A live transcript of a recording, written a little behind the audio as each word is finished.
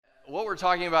what we're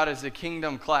talking about is the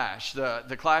kingdom clash,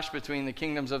 the clash between the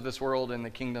kingdoms of this world and the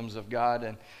kingdoms of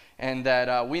God, and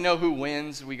that we know who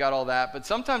wins. We got all that, but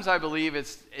sometimes I believe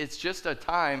it's just a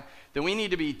time that we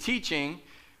need to be teaching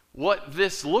what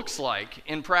this looks like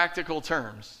in practical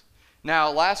terms.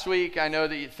 Now, last week I know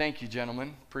that thank you,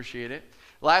 gentlemen, appreciate it.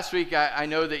 Last week I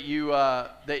know that you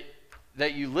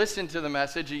that you listened to the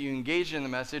message, that you engaged in the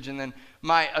message, and then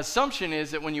my assumption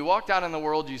is that when you walked out in the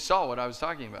world, you saw what I was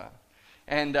talking about.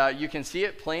 And you can see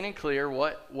it plain and clear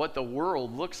what the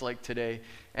world looks like today.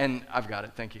 And I've got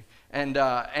it, thank you.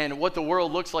 And what the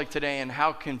world looks like today and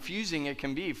how confusing it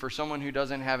can be for someone who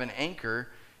doesn't have an anchor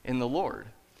in the Lord.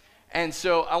 And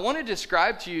so I want to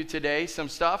describe to you today some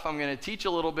stuff. I'm going to teach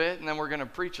a little bit, and then we're going to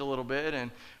preach a little bit.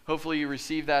 And hopefully you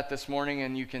receive that this morning,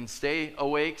 and you can stay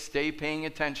awake, stay paying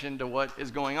attention to what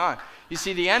is going on. You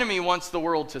see, the enemy wants the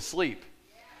world to sleep.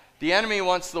 The enemy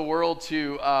wants the world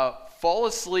to fall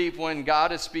asleep when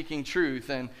God is speaking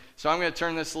truth. And so I'm going to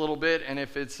turn this a little bit, and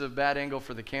if it's a bad angle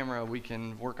for the camera, we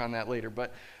can work on that later.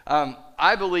 But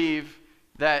I believe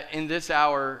that in this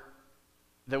hour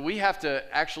that we have to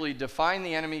actually define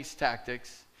the enemy's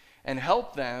tactics and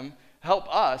help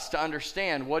us to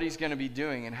understand what he's going to be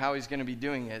doing and how he's going to be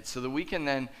doing it so that we can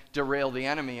then derail the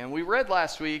enemy. And we read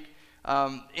last week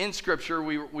in Scripture,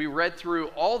 we read through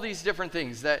all these different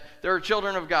things, that there are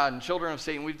children of God and children of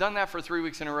Satan. We've done that for 3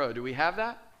 weeks in a row. Do we have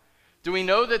that? Do we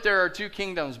know that there are two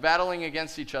kingdoms battling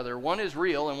against each other? One is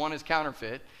real and one is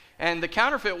counterfeit. And the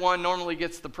counterfeit one normally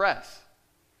gets the press,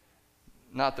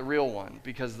 not the real one,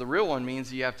 because the real one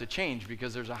means you have to change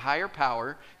because there's a higher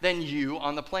power than you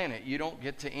on the planet. You don't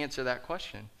get to answer that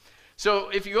question. So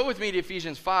if you go with me to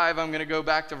Ephesians 5, I'm going to go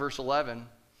back to verse 11.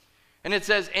 And it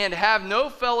says, and have no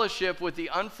fellowship with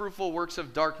the unfruitful works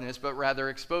of darkness, but rather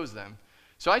expose them.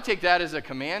 So I take that as a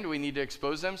command. We need to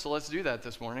expose them. So let's do that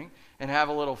this morning and have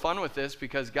a little fun with this,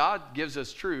 because God gives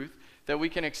us truth that we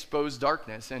can expose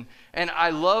darkness. And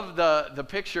I love the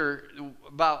picture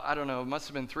about, I don't know, it must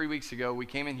have been 3 weeks ago. We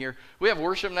came in here. We have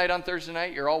worship night on Thursday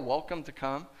night. You're all welcome to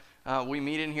come. We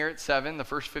meet in here at 7. The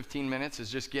first 15 minutes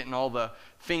is just getting all the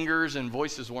fingers and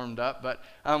voices warmed up. But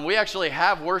we actually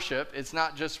have worship. It's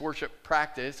not just worship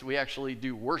practice. We actually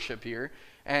do worship here.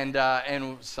 And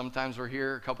sometimes we're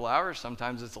here a couple hours.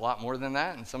 Sometimes it's a lot more than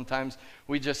that. And sometimes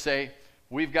we just say,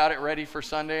 we've got it ready for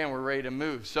Sunday and we're ready to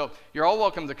move. So you're all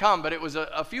welcome to come. But it was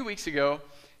a few weeks ago,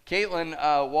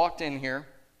 Caitlin walked in here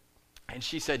and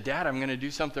she said, Dad, I'm going to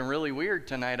do something really weird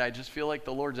tonight. I just feel like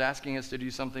the Lord's asking us to do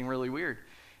something really weird.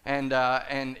 And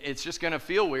it's just going to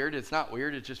feel weird. It's not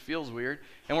weird. It just feels weird.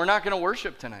 And we're not going to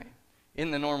worship tonight in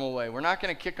the normal way. We're not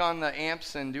going to kick on the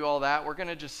amps and do all that. We're going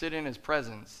to just sit in his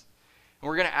presence. And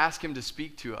we're going to ask him to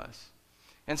speak to us.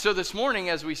 And so this morning,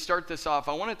 as we start this off,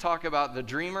 I want to talk about the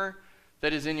dreamer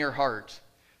that is in your heart.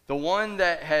 The one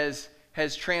that has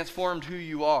transformed who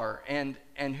you are and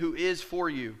who is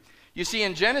for you. You see,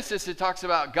 in Genesis, it talks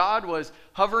about God was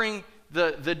hovering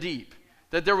the deep.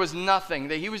 That there was nothing,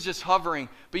 that he was just hovering.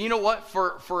 But you know what?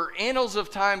 For annals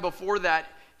of time before that,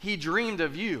 he dreamed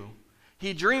of you.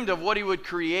 He dreamed of what he would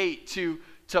create to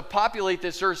populate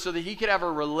this earth so that he could have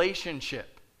a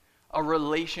relationship. A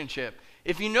relationship.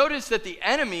 If you notice that the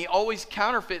enemy always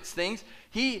counterfeits things,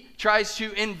 he tries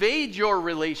to invade your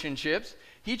relationships.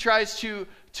 He tries to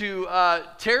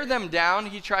tear them down.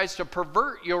 He tries to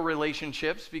pervert your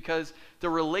relationships, because the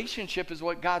relationship is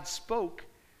what God spoke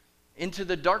into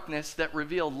the darkness that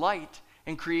revealed light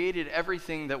and created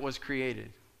everything that was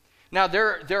created. Now,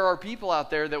 there are people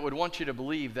out there that would want you to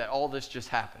believe that all this just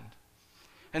happened.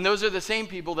 And those are the same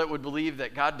people that would believe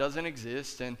that God doesn't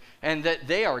exist and that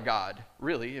they are God.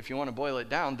 Really, if you want to boil it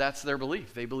down, that's their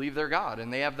belief. They believe they're God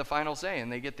and they have the final say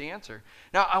and they get the answer.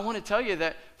 Now, I want to tell you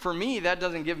that for me, that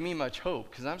doesn't give me much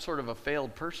hope, because I'm sort of a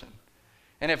failed person.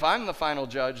 And if I'm the final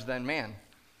judge, then man,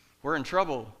 we're in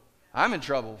trouble. I'm in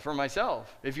trouble for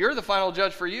myself. If you're the final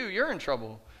judge for you, you're in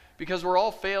trouble, because we're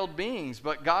all failed beings,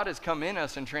 but God has come in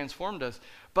us and transformed us.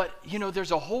 But, you know,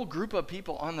 there's a whole group of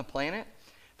people on the planet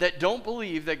that don't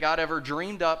believe that God ever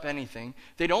dreamed up anything.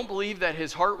 They don't believe that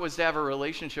his heart was to have a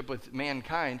relationship with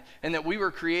mankind and that we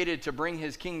were created to bring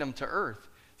his kingdom to earth.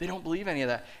 They don't believe any of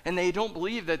that. And they don't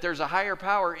believe that there's a higher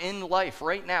power in life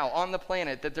right now on the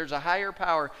planet, that there's a higher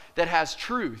power that has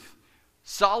truth,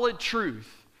 solid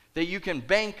truth, that you can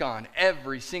bank on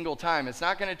every single time. It's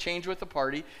not going to change with the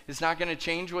party. It's not going to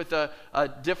change with a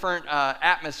different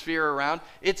atmosphere around.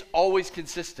 It's always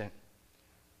consistent.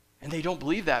 And they don't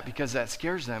believe that because that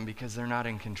scares them, because they're not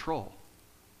in control.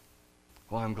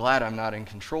 Well, I'm glad I'm not in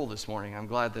control this morning. I'm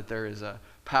glad that there is a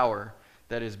power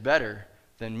that is better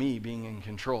than me being in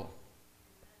control.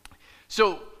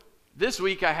 So this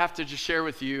week I have to just share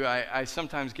with you, I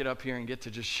sometimes get up here and get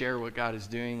to just share what God is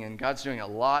doing, and God's doing a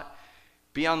lot.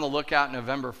 Be on the lookout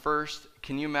November 1st.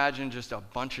 Can you imagine just a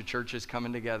bunch of churches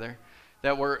coming together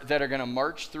that are going to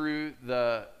march through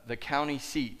the county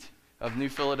seat of New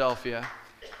Philadelphia,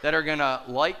 that are going to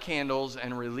light candles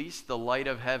and release the light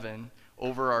of heaven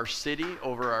over our city,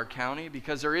 over our county,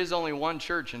 because there is only one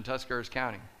church in Tuscarawas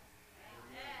County.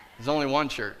 There's only one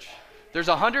church. There's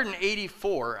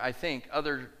 184, I think,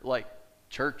 other like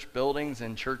church buildings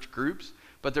and church groups,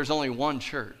 but there's only one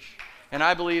church. And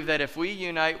I believe that if we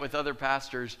unite with other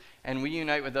pastors and we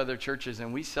unite with other churches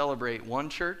and we celebrate one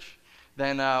church,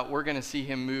 then we're going to see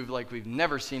him move like we've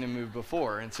never seen him move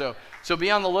before. And so be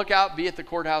on the lookout. Be at the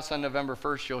courthouse on November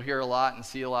 1st. You'll hear a lot and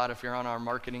see a lot if you're on our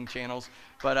marketing channels.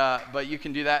 But you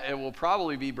can do that. It will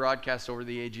probably be broadcast over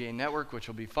the AGA network, which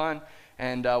will be fun.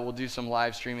 And we'll do some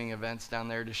live streaming events down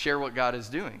there to share what God is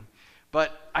doing.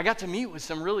 But I got to meet with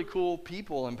some really cool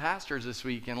people and pastors this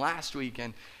week and last week.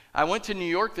 And I went to New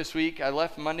York this week. I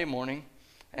left Monday morning,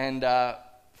 and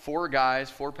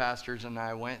 4 pastors, and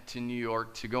I went to New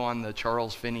York to go on the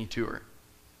Charles Finney tour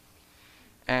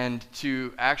and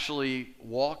to actually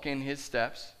walk in his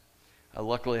steps.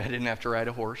 Luckily, I didn't have to ride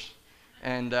a horse,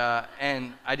 and I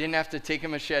didn't have to take a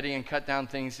machete and cut down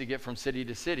things to get from city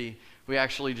to city. We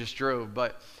actually just drove,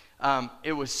 but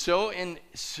it was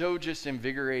so just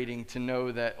invigorating to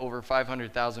know that over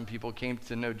 500,000 people came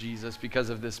to know Jesus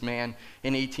because of this man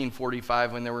in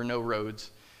 1845 when there were no roads.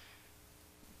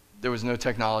 There was no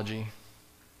technology.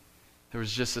 There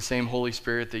was just the same Holy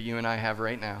Spirit that you and I have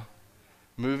right now,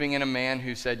 moving in a man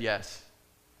who said yes,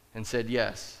 and said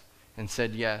yes, and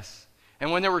said yes.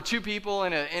 And when there were 2 people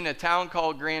in a town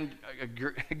called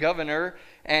Governor,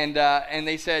 and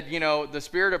they said, the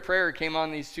spirit of prayer came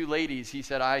on these 2 ladies, he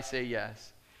said, I say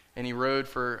yes. And he rode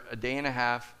for a day and a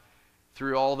half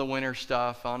through all the winter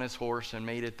stuff on his horse and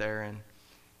made it there. And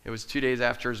it was 2 days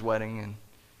after his wedding,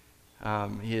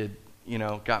 and he had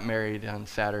got married on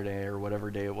Saturday or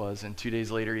whatever day it was, and 2 days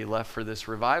later he left for this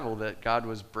revival that God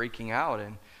was breaking out,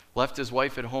 and left his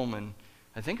wife at home, and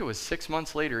I think it was 6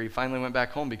 months later he finally went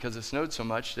back home because it snowed so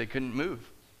much they couldn't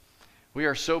move. We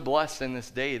are so blessed in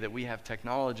this day that we have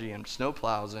technology and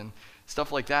snowplows and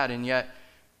stuff like that, and yet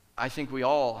I think we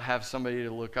all have somebody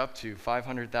to look up to.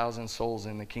 500,000 souls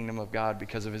in the kingdom of God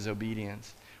because of his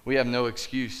obedience. We have no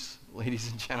excuse,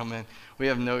 ladies and gentlemen. We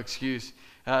have no excuse.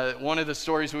 One of the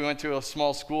stories, we went to a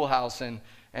small schoolhouse, and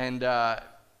in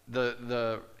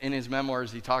his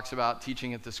memoirs he talks about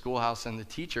teaching at the schoolhouse, and the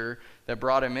teacher that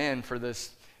brought him in for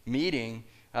this meeting,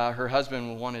 her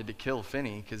husband wanted to kill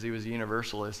Finney because he was a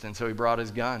Universalist, and so he brought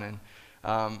his gun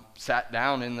and sat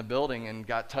down in the building and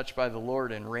got touched by the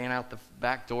Lord and ran out the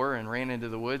back door and ran into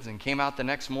the woods and came out the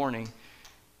next morning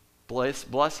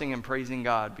blessing and praising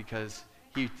God because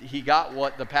he got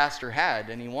what the pastor had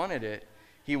and he wanted it.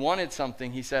 He wanted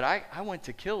something. He said, I went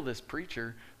to kill this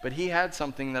preacher, but he had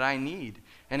something that I need.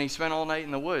 And he spent all night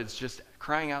in the woods just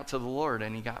crying out to the Lord,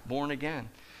 and he got born again.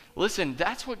 Listen,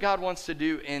 that's what God wants to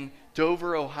do in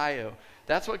Dover, Ohio.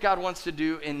 That's what God wants to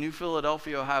do in New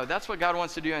Philadelphia, Ohio. That's what God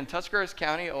wants to do in Tuscarawas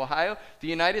County, Ohio, the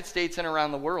United States, and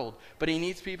around the world. But he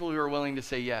needs people who are willing to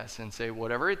say yes and say,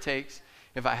 whatever it takes.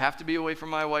 If I have to be away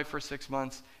from my wife for 6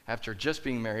 months after just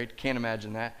being married, can't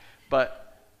imagine that. But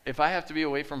if I have to be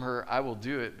away from her, I will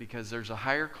do it because there's a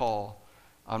higher call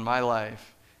on my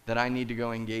life that I need to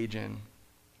go engage in.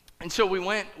 And so we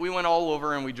went all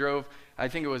over, and we drove, I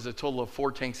think it was a total of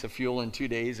 4 tanks of fuel in 2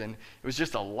 days, and it was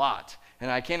just a lot. And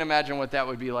I can't imagine what that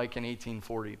would be like in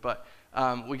 1840. But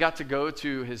we got to go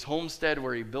to his homestead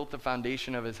where he built the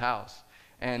foundation of his house.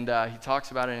 And he talks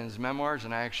about it in his memoirs,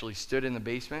 and I actually stood in the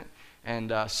basement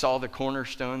and saw the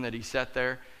cornerstone that he set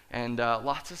there, and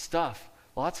lots of stuff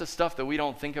that we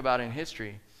don't think about in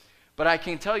history. But I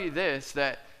can tell you this,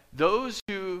 that those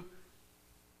who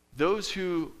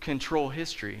control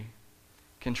history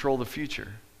control the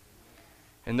future.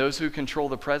 And those who control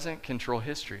the present control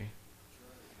history.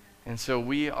 And so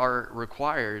we are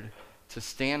required to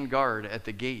stand guard at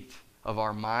the gate of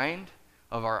our mind,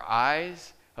 of our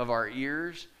eyes, of our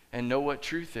ears, and know what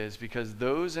truth is, because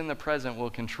those in the present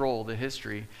will control the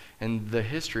history, and the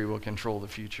history will control the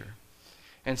future.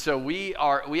 And so we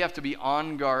have to be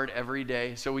on guard every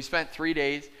day. So we spent 3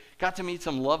 days, got to meet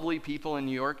some lovely people in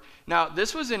New York. Now,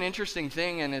 this was an interesting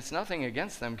thing, and it's nothing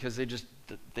against them because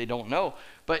they don't know.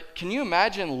 But can you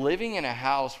imagine living in a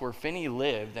house where Finney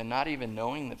lived and not even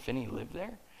knowing that Finney lived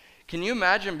there? Can you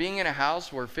imagine being in a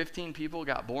house where 15 people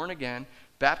got born again,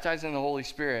 baptized in the Holy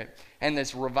Spirit, and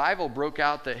this revival broke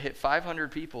out that hit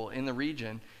 500 people in the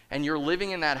region, and you're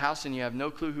living in that house and you have no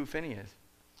clue who Finney is?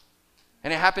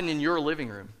 And it happened in your living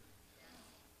room.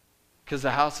 because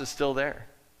the house is still there.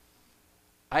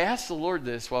 I asked the Lord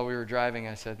this while we were driving.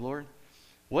 I said, Lord,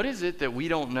 what is it that we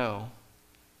don't know,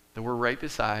 that we're right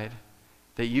beside,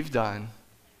 that you've done,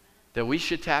 that we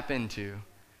should tap into,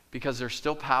 because there's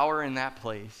still power in that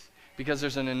place, because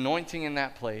there's an anointing in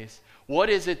that place? What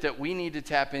is it that we need to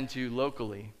tap into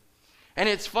locally? And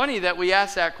it's funny that we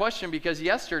asked that question, because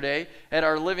yesterday at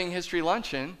our Living History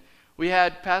Luncheon, we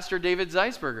had Pastor David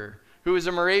Zeisberger, who is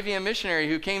a Moravian missionary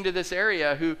who came to this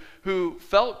area, who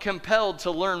felt compelled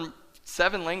to learn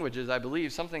 7 languages, I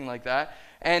believe, something like that,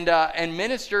 and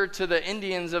minister to the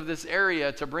Indians of this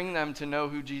area to bring them to know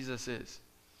who Jesus is.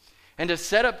 And to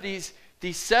set up these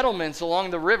settlements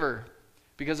along the river,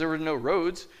 because there were no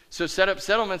roads, so set up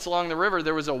settlements along the river.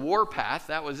 There was a war path,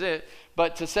 that was it,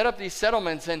 but to set up these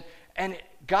settlements, and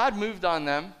God moved on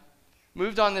them,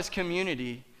 moved on this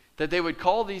community, that they would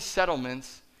call these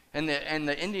settlements, and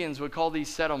the Indians would call these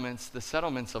settlements the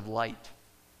settlements of light.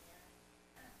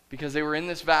 Because they were in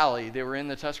this valley, they were in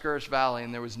the Tuscarawas Valley,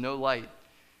 and there was no light,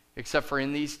 except for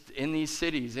in these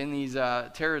cities, in these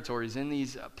territories, in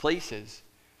these places.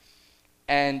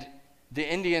 And the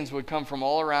Indians would come from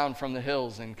all around from the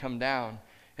hills and come down,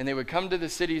 and they would come to the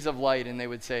cities of light, and they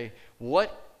would say,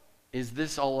 what is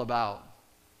this all about?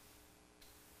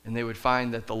 And they would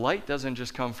find that the light doesn't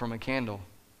just come from a candle.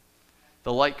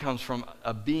 The light comes from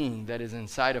a being that is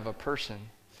inside of a person,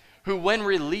 who when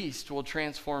released will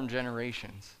transform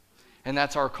generations. And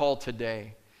that's our call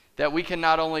today. That we can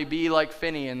not only be like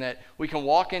Finney, and that we can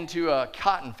walk into a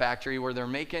cotton factory where they're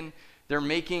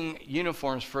making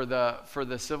uniforms for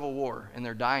the Civil War, and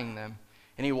they're dyeing them.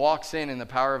 And he walks in, and the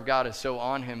power of God is so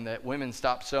on him that women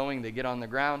stop sewing, they get on the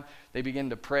ground, they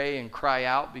begin to pray and cry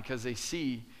out, because they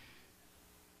see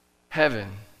heaven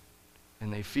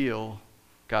and they feel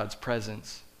God's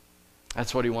presence.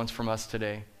 That's what he wants from us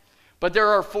today. But there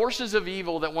are forces of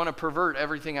evil that want to pervert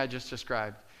everything I just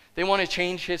described. They want to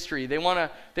change history. They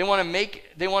want to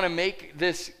make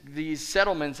these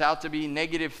settlements out to be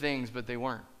negative things, but they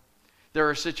weren't. There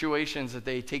are situations that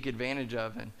they take advantage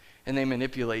of and they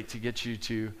manipulate to get you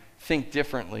to think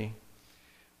differently.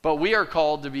 But we are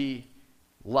called to be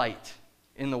light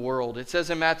in the world. It says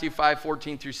in Matthew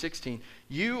 5:14-16,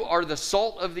 you are the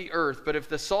salt of the earth, but if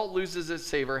the salt loses its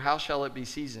savor, how shall it be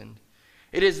seasoned?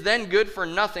 It is then good for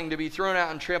nothing to be thrown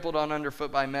out and trampled on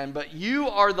underfoot by men. But you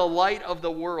are the light of the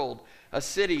world, a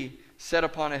city set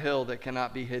upon a hill that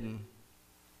cannot be hidden.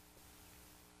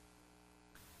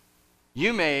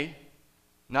 You may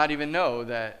not even know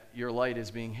that your light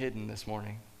is being hidden this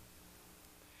morning.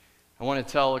 I want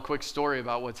to tell a quick story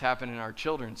about what's happened in our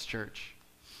children's church.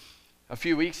 A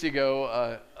few weeks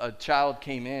ago, a child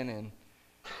came in, and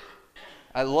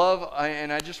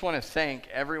I just want to thank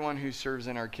everyone who serves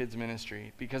in our kids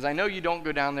ministry, because I know you don't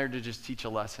go down there to just teach a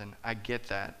lesson. I get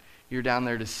that. You're down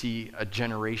there to see a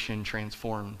generation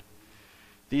transformed.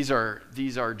 These are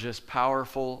just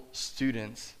powerful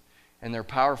students, and they're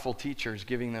powerful teachers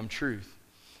giving them truth.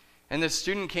 And this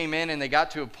student came in, and they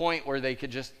got to a point where they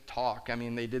could just talk. I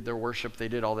mean, they did their worship, they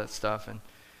did all that stuff, and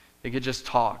they could just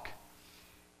talk.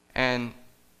 And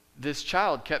this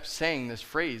child kept saying this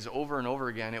phrase over and over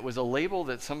again. It was a label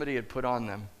that somebody had put on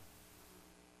them.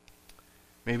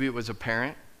 Maybe it was a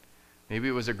parent, maybe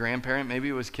it was a grandparent, maybe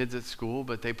it was kids at school,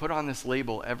 but they put on this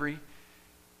label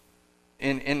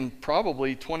in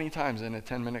probably 20 times in a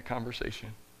 10-minute conversation.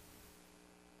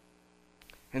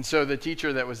 And so the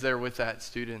teacher that was there with that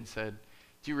student said,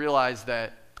 do you realize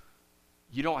that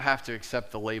you don't have to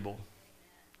accept the label?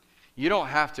 You don't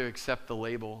have to accept the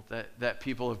label that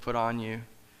people have put on you.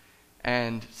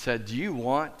 And said, do you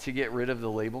want to get rid of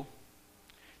the label?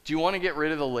 Do you want to get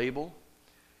rid of the label?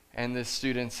 And this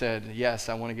student said, yes,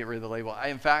 I want to get rid of the label.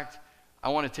 In fact, I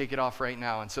want to take it off right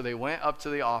now. And so they went up to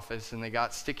the office, and they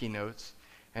got sticky notes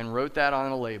and wrote that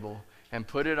on a label and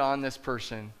put it on this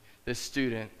person, this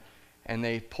student, and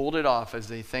they pulled it off as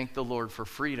they thanked the Lord for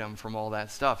freedom from all that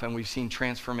stuff. And we've seen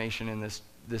transformation in this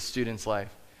student's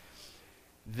life.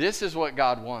 This is what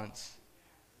God wants.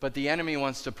 But the enemy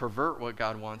wants to pervert what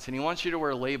God wants. And he wants you to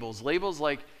wear labels. Labels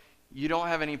like you don't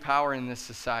have any power in this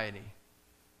society.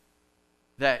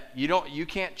 That you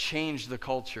can't change the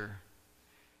culture.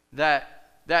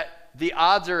 That the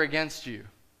odds are against you.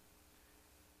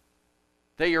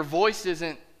 That your voice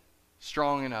isn't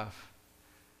strong enough.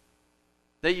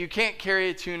 That you can't carry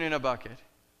a tune in a bucket.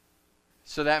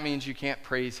 So that means you can't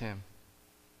praise him.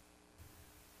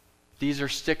 These are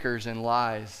stickers and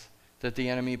lies that the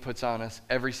enemy puts on us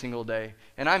every single day.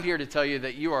 And I'm here to tell you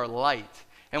that you are light.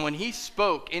 And when he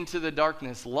spoke into the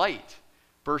darkness, light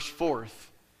burst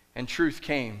forth and truth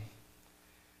came.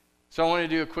 So I want to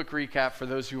do a quick recap for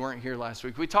those who weren't here last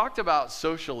week. We talked about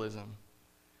socialism.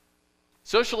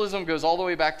 Socialism goes all the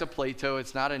way back to Plato.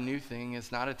 It's not a new thing.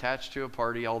 It's not attached to a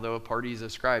party, although a party is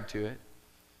ascribed to it.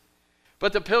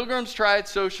 But the Pilgrims tried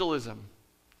socialism.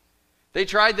 They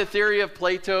tried the theory of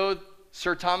Plato,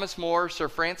 Sir Thomas More, Sir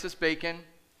Francis Bacon.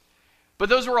 But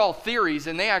those were all theories,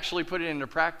 and they actually put it into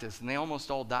practice, and they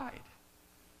almost all died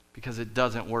because it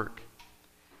doesn't work.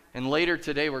 And later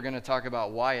today, we're going to talk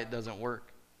about why it doesn't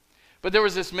work. But there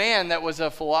was this man that was a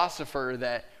philosopher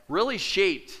that really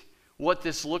shaped what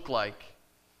this looked like.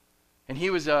 And he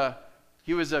was a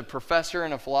professor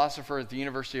and a philosopher at the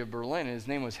University of Berlin, and his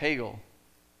name was Hegel.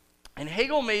 And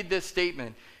Hegel made this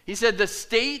statement. He said, the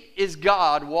state is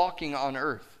God walking on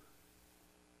earth.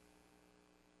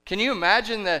 Can you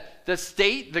imagine the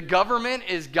state, the government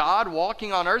is God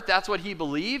walking on earth? That's what he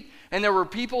believed. And there were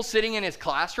people sitting in his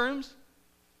classrooms.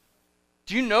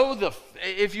 Do you know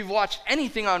if you've watched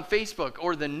anything on Facebook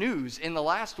or the news in the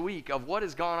last week of what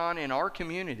has gone on in our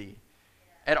community,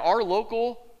 at our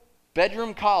local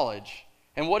bedroom college,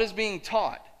 and what is being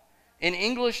taught in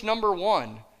English number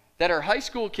 1, that are high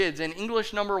school kids in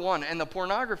English number 1, and the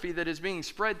pornography that is being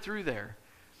spread through there?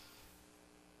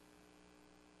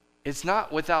 It's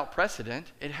not without precedent.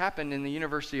 It happened in the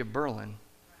University of Berlin.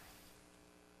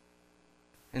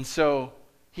 And so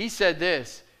he said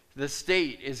this, the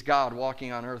state is God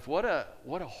walking on earth. What a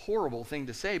horrible thing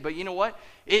to say. But you know what?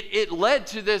 It led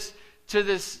to this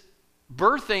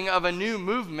birthing of a new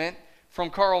movement from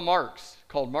Karl Marx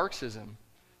called Marxism,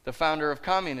 the founder of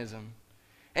communism.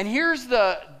 And here's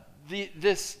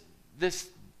this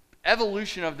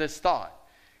evolution of this thought.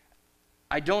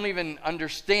 I don't even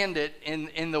understand it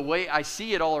in the way I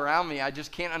see it all around me. I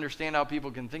just can't understand how people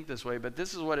can think this way. But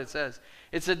this is what it says.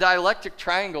 It's a dialectic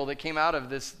triangle that came out of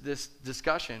this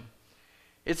discussion.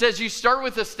 It says you start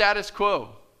with the status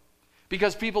quo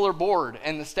because people are bored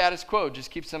and the status quo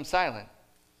just keeps them silent.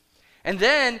 And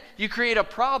then you create a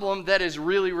problem that is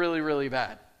really, really, really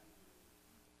bad.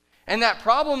 And that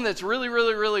problem that's really,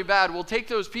 really, really bad will take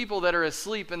those people that are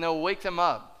asleep and they'll wake them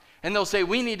up. And they'll say,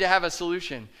 we need to have a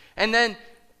solution. And then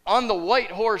on the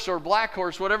white horse or black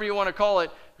horse, whatever you want to call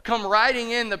it, come riding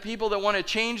in the people that want to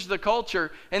change the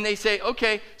culture. And they say,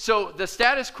 okay, so the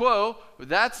status quo,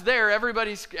 that's there.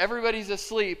 Everybody's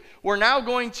asleep. We're now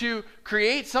going to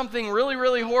create something really,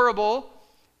 really horrible.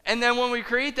 And then when we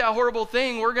create that horrible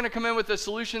thing, we're going to come in with a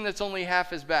solution that's only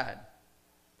half as bad.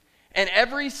 And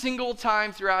every single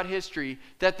time throughout history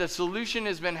that the solution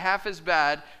has been half as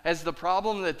bad as the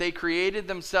problem that they created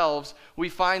themselves, we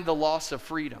find the loss of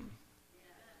freedom.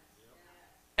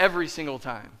 Every single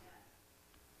time.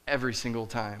 Every single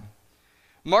time.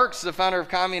 Marx, the founder of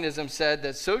communism, said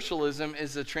that socialism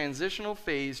is a transitional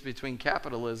phase between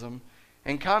capitalism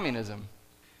and communism.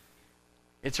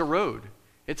 It's a road.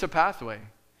 It's a pathway.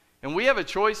 And we have a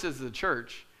choice as the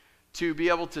church to be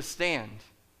able to stand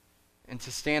and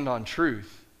to stand on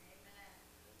truth. Amen.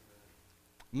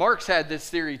 Marx had this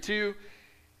theory too,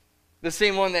 the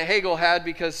same one that Hegel had,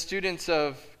 because students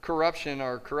of corruption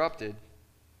are corrupted.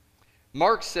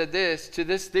 Marx said this to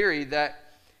this theory,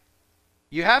 that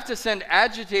you have to send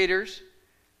agitators,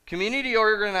 community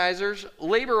organizers,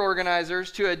 labor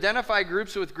organizers to identify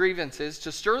groups with grievances,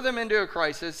 to stir them into a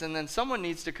crisis, and then someone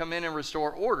needs to come in and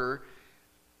restore order.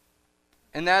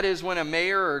 And that is when a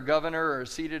mayor or a governor or a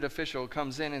seated official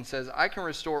comes in and says, I can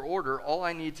restore order. All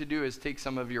I need to do is take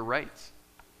some of your rights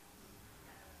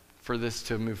for this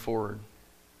to move forward.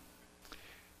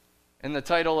 And the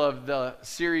title of the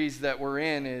series that we're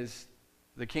in is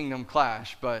The Kingdom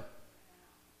Clash, but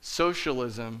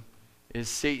socialism is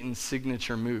Satan's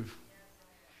signature move.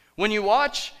 When you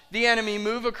watch the enemy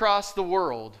move across the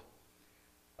world,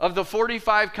 of the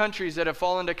 45 countries that have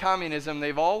fallen to communism,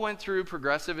 they've all went through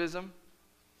progressivism.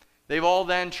 They've all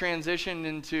then transitioned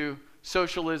into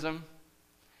socialism,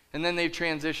 and then they've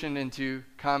transitioned into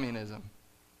communism.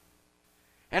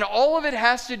 And all of it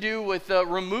has to do with the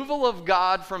removal of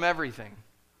God from everything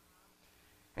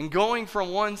and going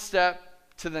from one step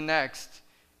to the next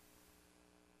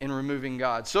in removing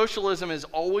God. Socialism is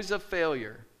always a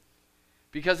failure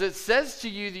because it says to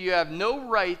you that you have no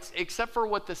rights except for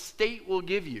what the state will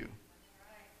give you.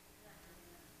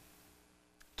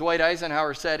 Dwight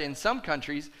Eisenhower said, in some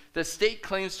countries, the state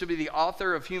claims to be the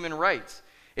author of human rights.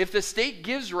 If the state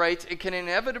gives rights, it can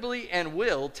inevitably and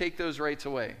will take those rights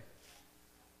away.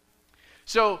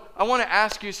 So I want to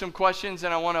ask you some questions,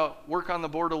 and I want to work on the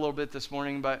board a little bit this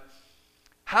morning, but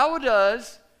how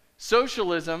does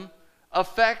socialism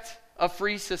affect a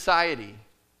free society?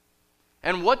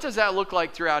 And what does that look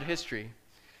like throughout history?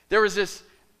 There was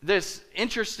this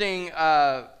interesting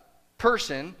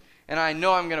person, and I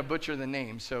know I'm going to butcher the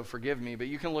name, so forgive me, but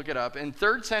you can look it up. In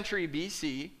 3rd century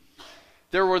BC,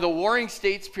 there were the Warring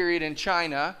States period in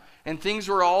China, and things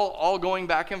were all going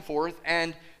back and forth.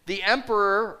 And the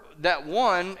emperor that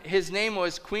won, his name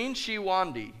was Queen Shi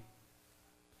Huangdi.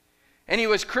 And he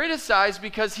was criticized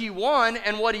because he won,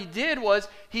 and what he did was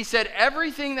he said,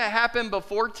 everything that happened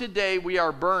before today we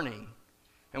are burning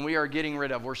and we are getting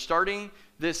rid of. We're starting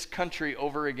this country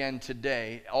over again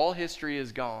today. All history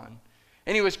is gone.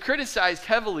 And he was criticized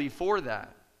heavily for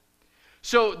that.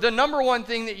 So the number one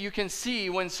thing that you can see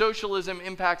when socialism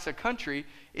impacts a country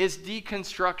is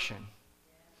deconstruction.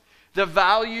 The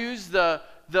values, the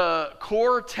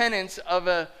core tenets of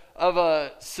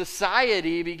a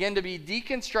society begin to be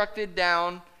deconstructed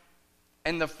down,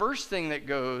 and the first thing that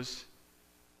goes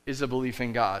is a belief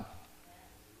in God.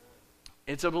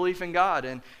 It's a belief in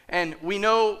God. And we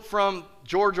know from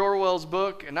George Orwell's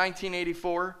book,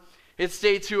 1984, it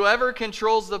states, whoever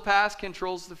controls the past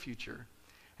controls the future,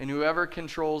 and whoever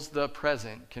controls the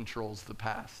present controls the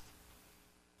past.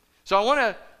 So I want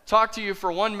to talk to you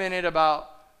for 1 minute about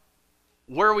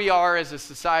where we are as a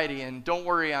society. And don't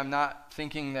worry, I'm not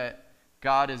thinking that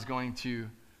God is going to,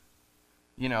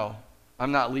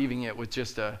 I'm not leaving it with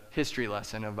just a history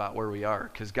lesson about where we are,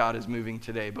 because God is moving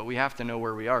today. But we have to know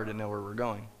where we are to know where we're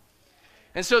going.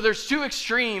 And so there's two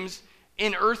extremes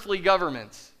in earthly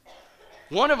governments.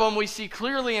 One of them we see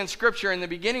clearly in Scripture. In the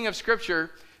beginning of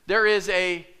Scripture, there is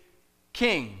a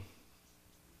king.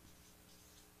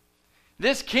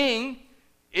 This king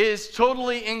is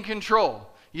totally in control.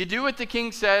 You do what the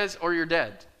king says or you're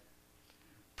dead.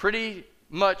 Pretty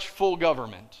much full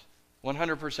government,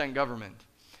 100% government.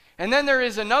 And then there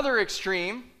is another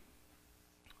extreme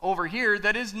over here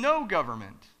that is no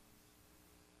government.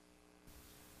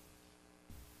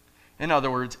 In other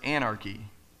words, anarchy.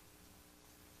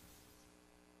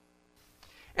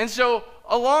 And so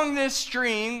along this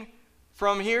stream,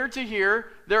 from here to here,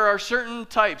 there are certain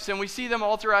types, and we see them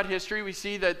all throughout history. We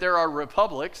see that there are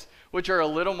republics, which are a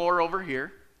little more over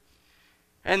here.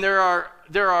 And there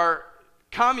are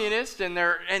communists, and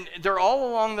they're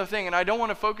all along the thing. And I don't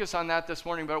want to focus on that this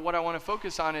morning, but what I want to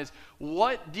focus on is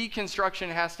what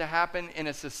deconstruction has to happen in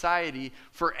a society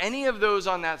for any of those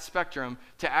on that spectrum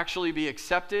to actually be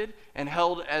accepted and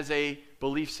held as a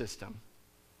belief system.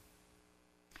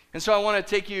 And so I want to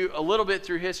take you a little bit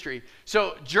through history.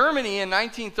 So Germany in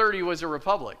 1930 was a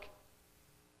republic.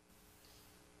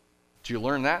 Did you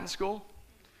learn that in school?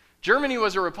 Germany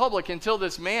was a republic until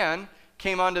this man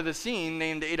came onto the scene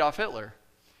named Adolf Hitler.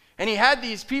 And he had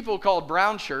these people called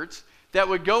brown shirts that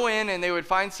would go in and they would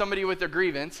find somebody with a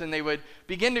grievance, and they would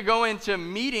begin to go into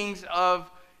meetings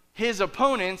of his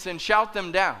opponents and shout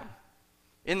them down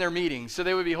in their meetings. So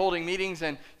they would be holding meetings,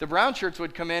 and the brown shirts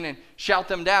would come in and shout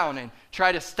them down and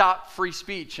try to stop free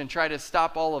speech and try to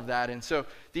stop all of that. And so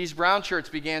these brown shirts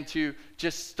began to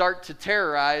just start to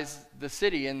terrorize the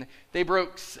city, and they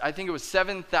broke, I think it was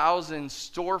 7,000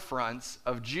 storefronts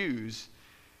of Jews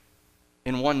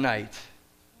in one night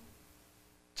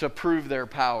to prove their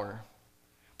power.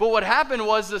 But what happened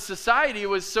was the society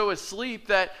was so asleep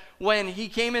that when he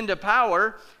came into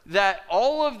power, that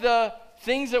all of the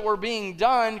things that were being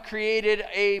done created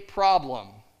a problem.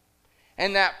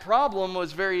 And that problem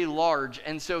was very large.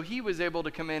 And so he was able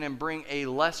to come in and bring a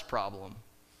less problem,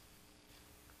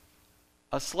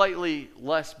 a slightly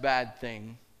less bad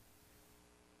thing.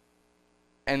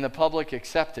 And the public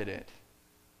accepted it.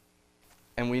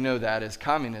 And we know that as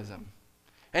communism.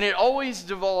 And it always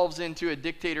devolves into a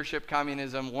dictatorship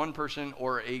communism, one person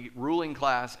or a ruling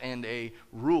class and a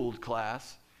ruled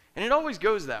class. And it always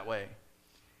goes that way.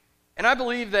 And I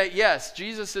believe that, yes,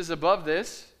 Jesus is above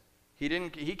this.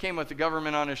 He came with the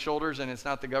government on his shoulders, and it's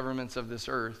not the governments of this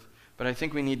earth. But I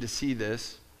think we need to see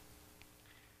this.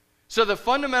 So the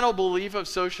fundamental belief of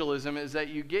socialism is that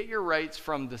you get your rights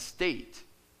from the state.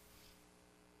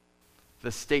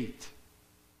 The state.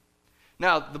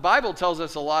 Now, the Bible tells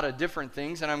us a lot of different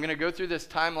things, and I'm going to go through this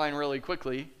timeline really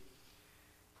quickly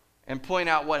and point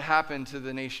out what happened to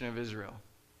the nation of Israel.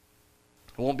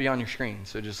 It won't be on your screen,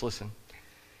 so just listen.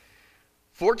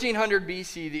 1400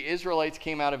 BC, the Israelites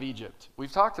came out of Egypt.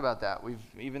 We've talked about that.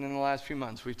 Even in the last few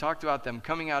months, we've talked about them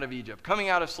coming out of Egypt, coming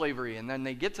out of slavery, and then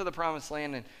they get to the promised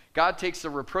land, and God takes the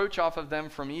reproach off of them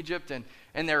from Egypt, and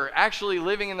they're actually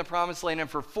living in the promised land. And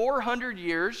for 400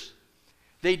 years,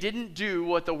 they didn't do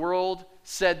what the world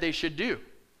said they should do.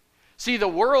 See, the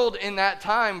world in that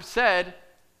time said,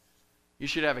 you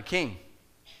should have a king.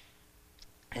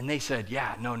 And they said,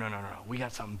 yeah, no. We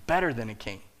got something better than a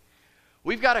king.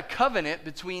 We've got a covenant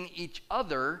between each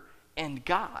other and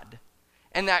God.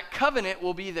 And that covenant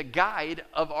will be the guide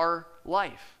of our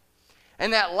life.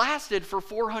 And that lasted for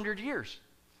 400 years.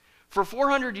 For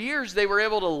 400 years, they were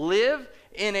able to live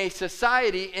in a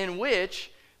society in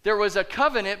which there was a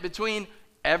covenant between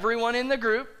everyone in the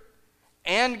group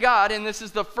and God, and this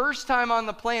is the first time on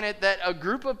the planet that a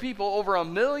group of people, over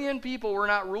 1 million people, were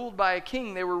not ruled by a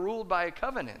king, they were ruled by a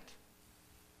covenant.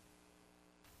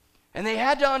 And they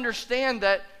had to understand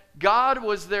that God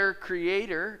was their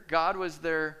creator, God was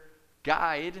their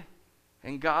guide,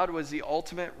 and God was the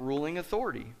ultimate ruling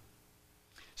authority.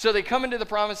 So they come into the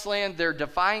promised land, they're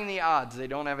defying the odds, they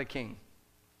don't have a king.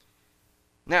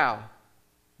 Now,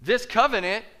 this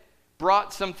covenant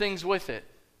brought some things with it.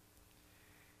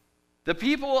 The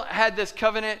people had this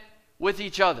covenant with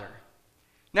each other.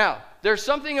 Now, there's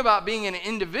something about being an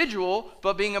individual,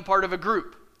 but being a part of a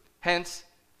group, hence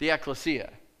the ecclesia.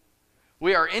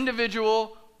 We are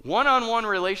individual, one-on-one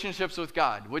relationships with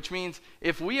God, which means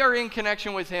if we are in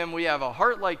connection with Him, we have a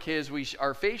heart like His,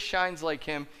 our face shines like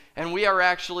Him, and we are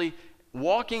actually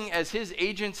walking as His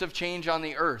agents of change on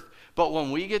the earth. But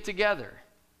when we get together,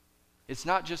 it's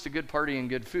not just a good party and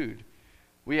good food.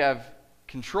 We have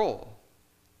control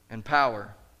and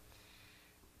power.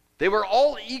 They were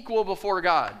all equal before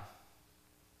God.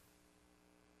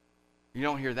 You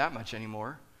don't hear that much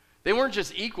anymore. They weren't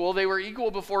just equal, they were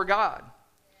equal before God.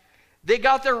 They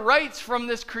got their rights from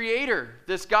this creator,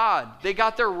 this God. They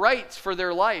got their rights for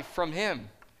their life from Him.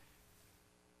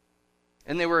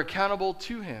 And they were accountable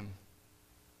to Him.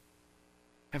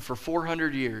 And for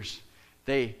 400 years,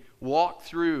 they walked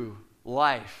through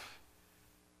life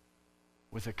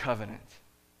with a covenant.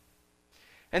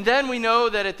 And then we know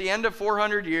that at the end of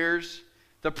 400 years,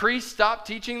 the priests stopped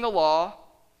teaching the law.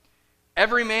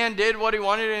 Every man did what he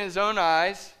wanted in his own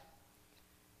eyes.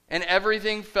 And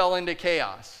everything fell into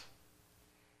chaos.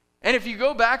 And if you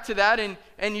go back to that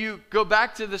and you go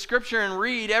back to the scripture and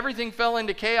read, everything fell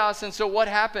into chaos. And so what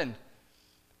happened?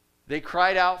 They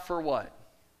cried out for what?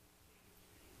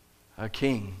 A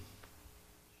king.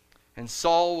 And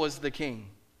Saul was the king.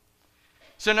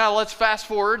 So now let's fast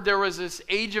forward. There was this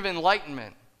age of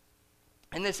enlightenment.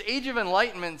 And this age of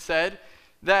enlightenment said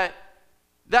that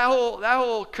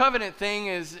whole covenant thing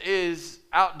is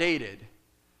outdated.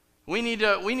 We need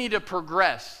to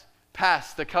progress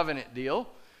past the covenant deal.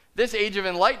 This age of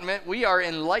enlightenment, we are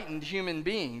enlightened human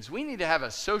beings. We need to have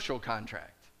a social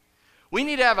contract. We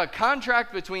need to have a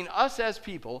contract between us as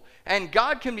people, and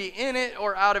God can be in it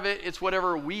or out of it. It's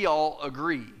whatever we all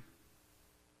agree.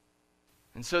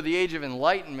 And so the age of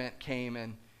enlightenment came,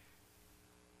 and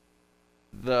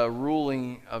the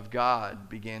ruling of God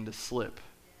began to slip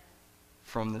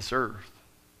from this earth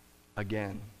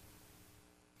again.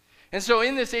 And so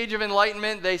in this age of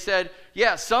enlightenment, they said,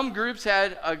 yeah, some groups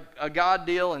had a God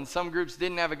deal and some groups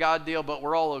didn't have a God deal, but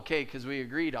we're all okay because we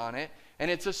agreed on it.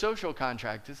 And it's a social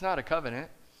contract. It's not a covenant.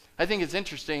 I think it's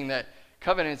interesting that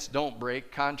covenants don't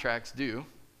break, contracts do.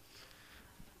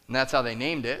 And that's how they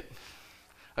named it.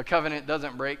 A covenant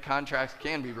doesn't break, contracts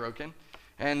can be broken.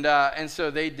 And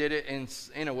so they did it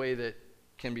in a way that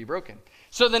can be broken.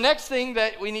 So the next thing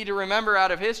that we need to remember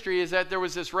out of history is that there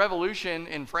was this revolution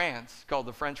in France called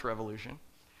the French Revolution.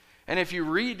 And if you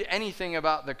read anything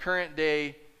about the current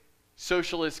day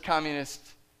socialist,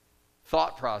 communist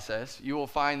thought process, you will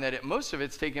find that most of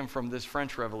it's taken from this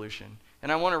French Revolution.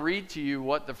 And I want to read to you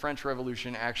what the French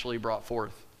Revolution actually brought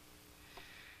forth.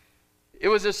 It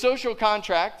was a social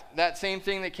contract, that same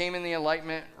thing that came in the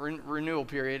Enlightenment renewal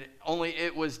period, only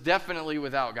it was definitely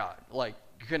without God. Like,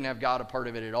 you couldn't have God a part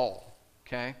of it at all.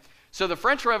 Okay? So the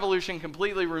French Revolution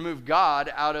completely removed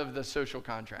God out of the social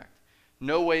contract.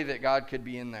 No way that God could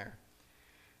be in there.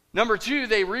 Number two,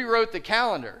 they rewrote the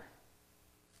calendar.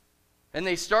 And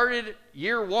they started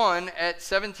year 1 at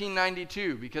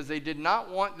 1792 because they did not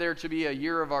want there to be a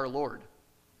year of our Lord.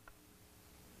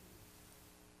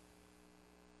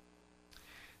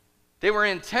 They were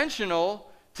intentional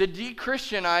to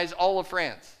de-Christianize all of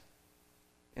France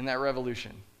in that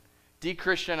revolution.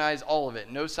 De-Christianize all of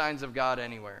it. No signs of God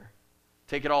anywhere.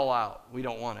 Take it all out. We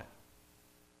don't want it.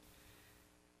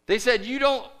 They said you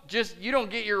don't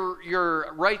get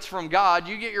your rights from God,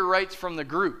 you get your rights from the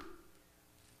group.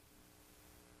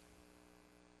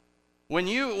 When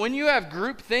you have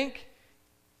groupthink,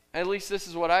 at least this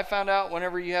is what I found out,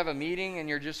 whenever you have a meeting and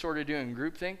you're just sort of doing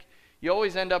groupthink, you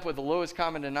always end up with the lowest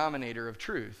common denominator of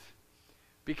truth.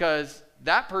 Because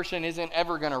that person isn't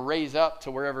ever going to raise up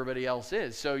to where everybody else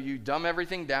is. So you dumb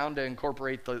everything down to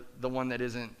incorporate the one that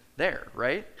isn't there,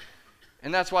 right?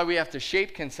 And that's why we have to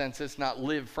shape consensus, not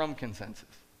live from consensus.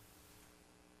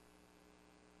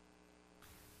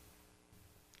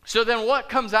 So then what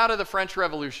comes out of the French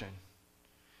Revolution?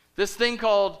 This thing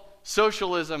called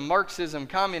socialism, Marxism,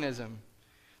 communism.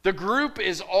 The group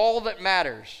is all that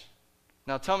matters.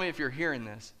 Now tell me if you're hearing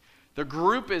this. The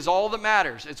group is all that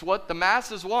matters. It's what the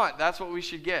masses want. That's what we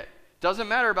should get. Doesn't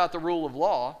matter about the rule of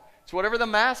law. It's whatever the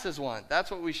masses want. That's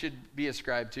what we should be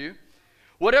ascribed to.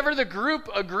 Whatever the group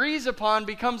agrees upon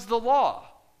becomes the law.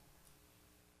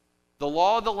 The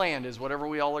law of the land is whatever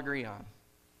we all agree on.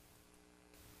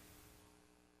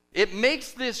 It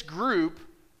makes this group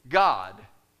God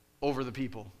over the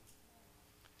people.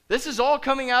 This is all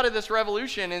coming out of this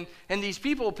revolution, and these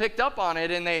people picked up on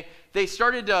it, and they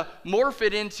started to morph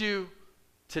it into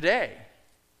today.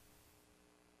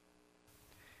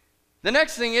 The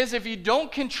next thing is, if you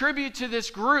don't contribute to this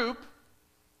group,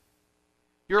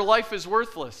 your life is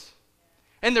worthless.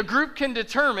 And the group can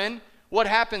determine what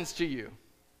happens to you.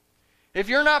 If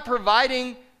you're not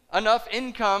providing enough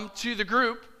income to the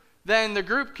group, then the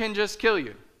group can just kill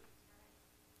you.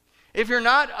 If you're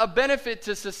not a benefit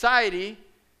to society,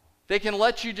 they can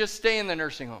let you just stay in the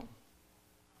nursing home.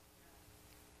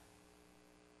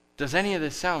 Does any of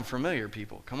this sound familiar,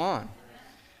 people? Come on.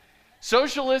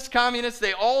 Socialists, communists,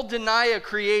 they all deny a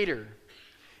creator.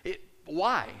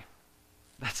 Why?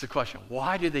 That's the question.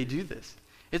 Why do they do this?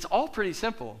 It's all pretty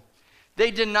simple. They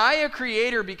deny a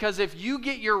creator because if you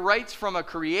get your rights from a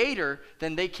creator,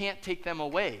 then they can't take them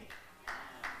away.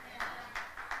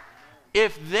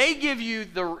 If they give you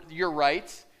your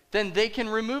rights, then they can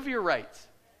remove your rights.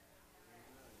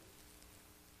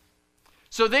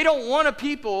 So they don't want a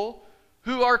people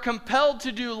who are compelled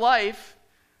to do life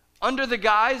under the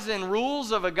guise and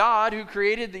rules of a God who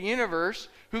created the universe,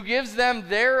 who gives them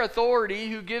their authority,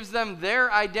 who gives them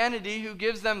their identity, who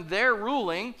gives them their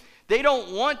ruling. They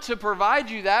don't want to provide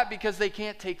you that because they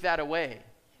can't take that away.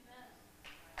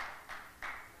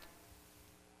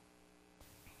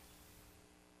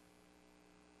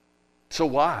 So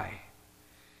why?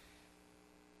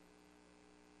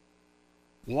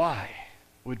 Why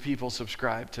would people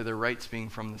subscribe to their rights being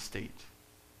from the state?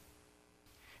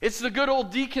 It's the good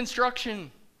old deconstruction.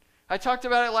 I talked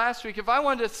about it last week. If I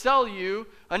wanted to sell you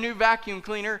a new vacuum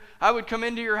cleaner, I would come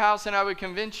into your house and I would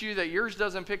convince you that yours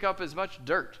doesn't pick up as much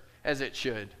dirt as it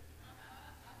should.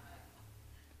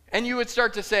 And you would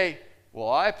start to say, well,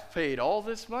 I paid all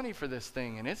this money for this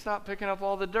thing and it's not picking up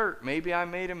all the dirt. Maybe I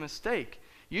made a mistake.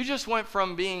 You just went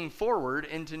from being forward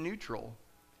into neutral.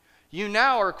 You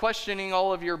now are questioning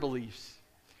all of your beliefs.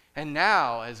 And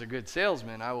now, as a good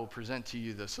salesman, I will present to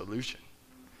you the solution.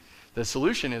 The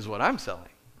solution is what I'm selling,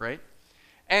 right?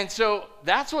 And so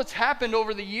that's what's happened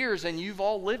over the years, and you've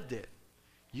all lived it.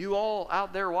 You all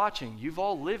out there watching, you've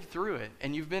all lived through it,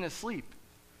 and you've been asleep.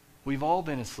 We've all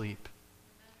been asleep.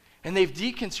 And they've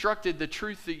deconstructed the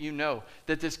truth that you know,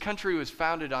 that this country was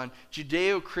founded on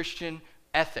Judeo-Christian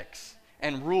ethics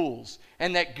and rules,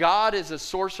 and that God is a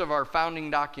source of our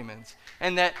founding documents,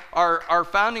 and that our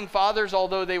founding fathers,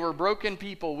 although they were broken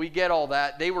people, we get all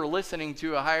that, they were listening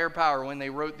to a higher power when they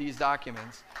wrote these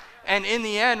documents. And in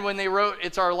the end, when they wrote,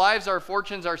 it's our lives, our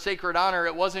fortunes, our sacred honor,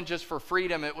 it wasn't just for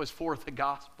freedom, it was for the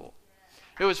gospel.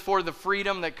 It was for the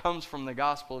freedom that comes from the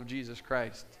gospel of Jesus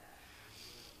Christ.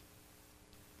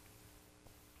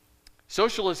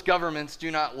 Socialist governments do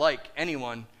not like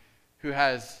anyone who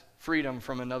has freedom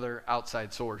from another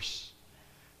outside source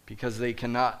because they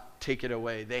cannot take it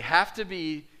away. They have to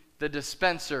be the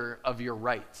dispenser of your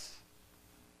rights.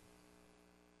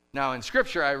 Now, in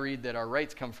Scripture, I read that our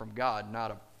rights come from God, not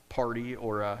a party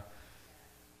or a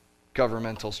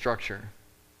governmental structure.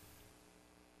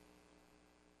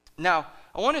 Now,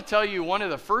 I want to tell you one of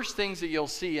the first things that you'll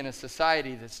see in a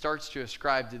society that starts to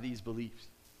ascribe to these beliefs.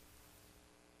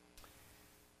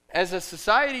 As a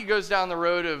society goes down the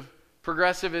road of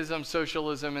progressivism,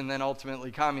 socialism, and then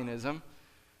ultimately communism,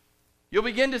 you'll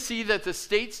begin to see that the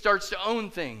state starts to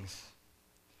own things.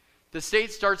 The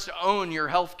state starts to own your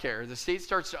health care. The state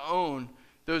starts to own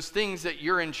those things that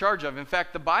you're in charge of. In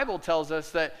fact, the Bible tells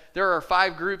us that there are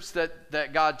 5 groups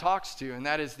that God talks to, and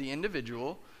that is the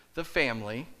individual, the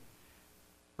family,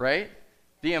 right?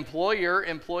 The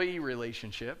employer-employee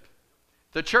relationship,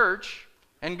 the church,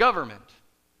 and government.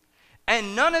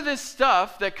 And none of this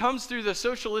stuff that comes through the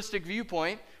socialistic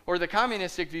viewpoint or the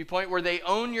communistic viewpoint where they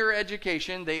own your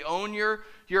education, they own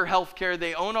your health care,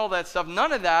 they own all that stuff,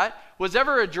 none of that was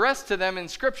ever addressed to them in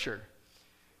Scripture.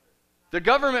 The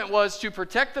government was to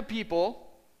protect the people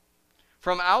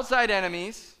from outside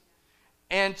enemies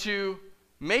and to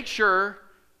make sure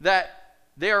that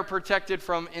they are protected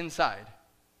from inside.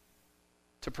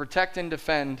 To protect and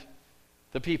defend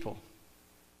the people.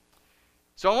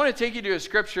 So I want to take you to a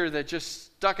scripture that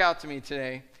just stuck out to me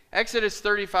today. Exodus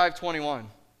 35:21.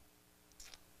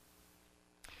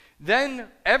 Then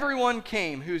everyone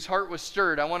came whose heart was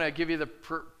stirred. I want to give you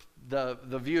the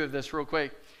view of this real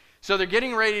quick. So they're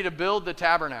getting ready to build the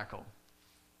tabernacle.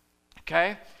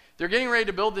 Okay? they're getting ready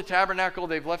to build the tabernacle.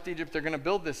 They've left Egypt. They're going to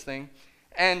build this thing.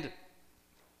 And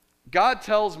God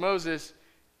tells Moses,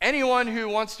 anyone who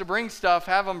wants to bring stuff,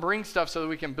 have them bring stuff so that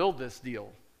we can build this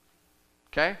deal.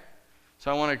 Okay? So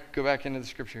I want to go back into the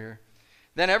scripture here.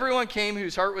 Then everyone came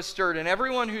whose heart was stirred, and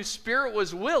everyone whose spirit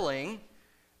was willing,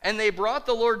 and they brought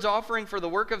the Lord's offering for the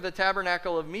work of the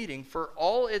tabernacle of meeting, for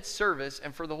all its service,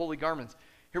 and for the holy garments.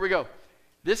 Here we go.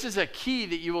 This is a key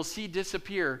that you will see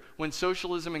disappear when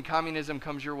socialism and communism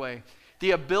comes your way.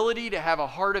 The ability to have a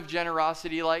heart of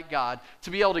generosity like God,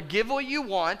 to be able to give what you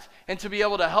want, and to be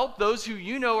able to help those who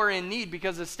you know are in need,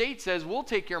 because the state says, we'll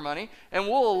take your money, and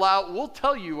we'll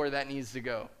tell you where that needs to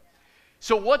go.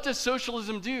 So what does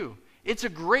socialism do? It's a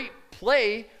great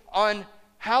play on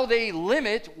how they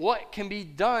limit what can be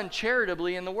done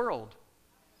charitably in the world.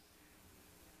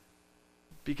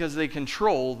 Because they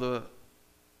control the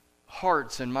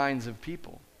hearts and minds of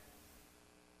people.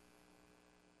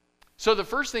 So the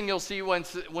first thing you'll see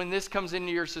when this comes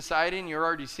into your society, and you're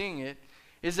already seeing it,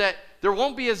 is that there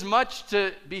won't be as much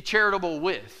to be charitable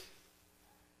with.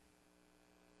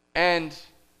 And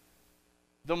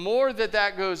the more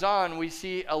that goes on, we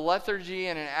see a lethargy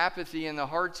and an apathy in the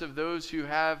hearts of those who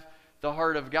have the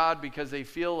heart of God, because they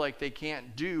feel like they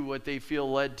can't do what they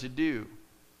feel led to do.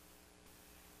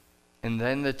 And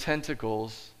then the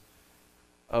tentacles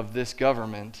of this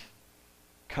government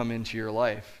come into your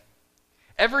life.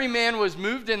 Every man was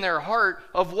moved in their heart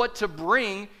of what to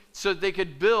bring so that they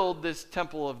could build this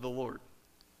temple of the Lord.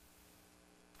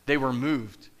 They were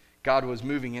moved. God was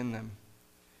moving in them.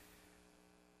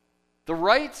 The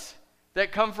rights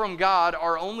that come from God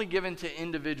are only given to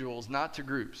individuals, not to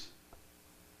groups.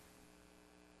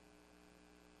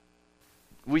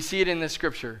 We see it in the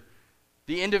scripture.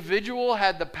 The individual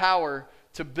had the power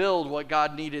to build what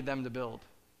God needed them to build.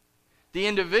 The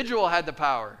individual had the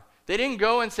power. They didn't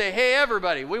go and say, hey,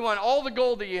 everybody, we want all the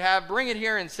gold that you have, bring it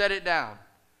here and set it down.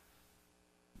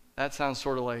 That sounds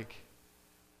sort of like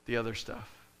the other stuff.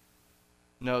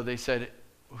 No, they said,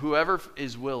 whoever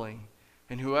is willing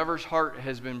and whoever's heart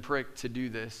has been pricked to do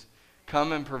this,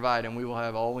 come and provide, and we will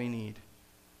have all we need.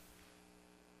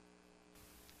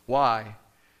 Why?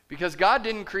 Because God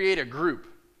didn't create a group.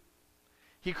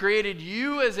 He created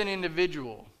you as an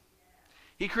individual.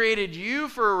 He created you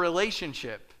for a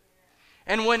relationship.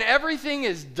 And when everything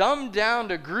is dumbed down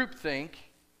to groupthink,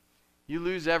 you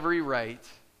lose every right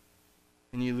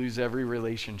and you lose every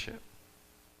relationship.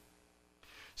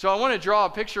 So I want to draw a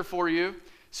picture for you.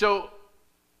 So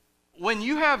when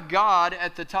you have God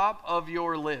at the top of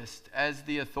your list as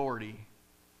the authority,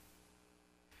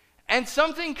 and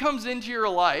something comes into your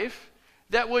life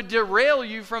that would derail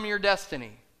you from your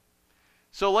destiny.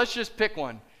 So let's just pick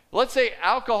one. Let's say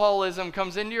alcoholism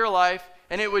comes into your life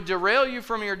and it would derail you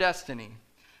from your destiny.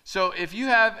 So if you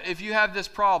have this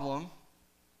problem,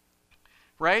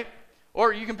 right?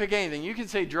 Or you can pick anything. You can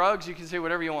say drugs, you can say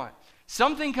whatever you want.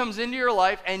 Something comes into your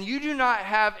life and you do not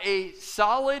have a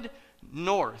solid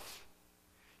north.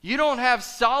 You don't have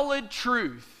solid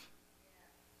truth.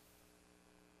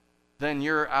 Then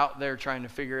you're out there trying to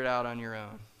figure it out on your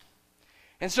own.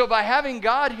 And so by having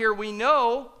God here, we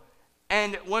know,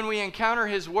 and when we encounter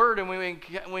His Word and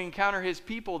we encounter His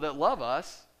people that love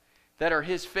us, that are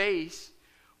His face,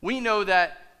 we know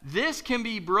that this can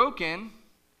be broken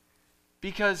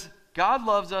because God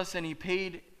loves us and He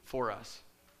paid for us.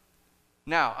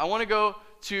 Now, I want to go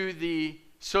to the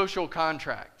social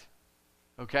contract,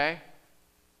 okay?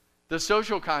 The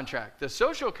social contract. The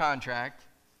social contract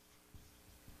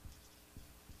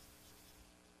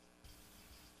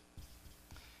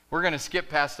we're going to skip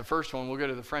past the first one. We'll go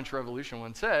to the French Revolution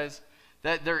one. It says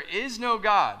that there is no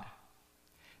God,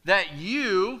 that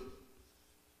you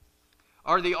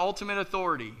are the ultimate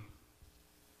authority.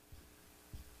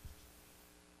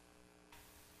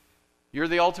 You're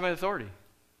the ultimate authority.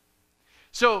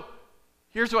 So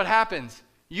here's what happens.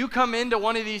 You come into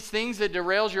one of these things that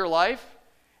derails your life,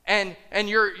 and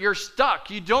you're stuck.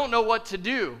 You don't know what to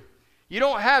do. You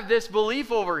don't have this belief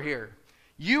over here.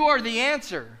 You are the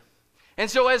answer. And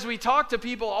so as we talk to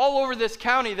people all over this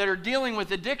county that are dealing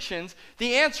with addictions,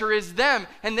 the answer is them,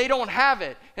 and they don't have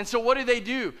it. And so what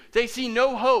do? They see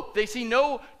no hope. They see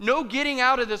no getting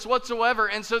out of this whatsoever,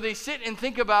 and so they sit and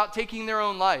think about taking their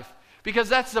own life, because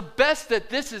that's the best that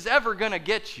this is ever going to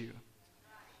get you.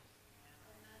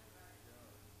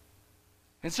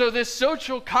 And so this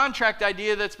social contract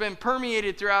idea that's been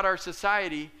permeated throughout our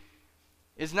society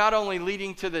is not only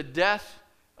leading to the death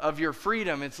of your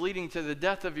freedom, it's leading to the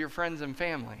death of your friends and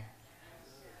family.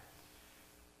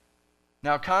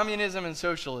 Now, communism and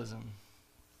socialism.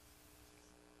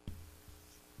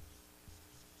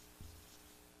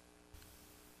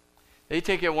 They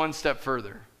take it one step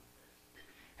further.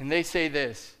 And they say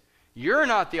this: you're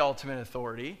not the ultimate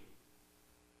authority.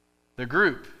 The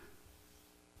group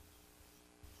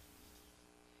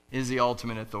is the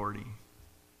ultimate authority.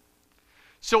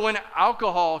 So when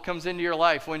alcohol comes into your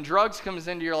life, when drugs comes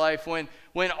into your life, when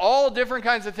all different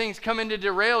kinds of things come in to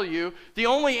derail you, the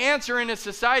only answer in a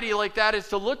society like that is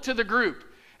to look to the group.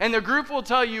 And the group will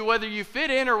tell you whether you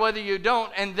fit in or whether you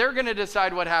don't, and they're going to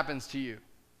decide what happens to you.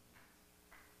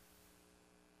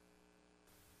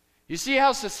 You see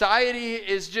how society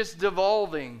is just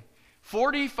devolving.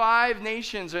 45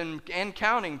 nations and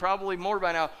counting, probably more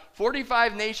by now,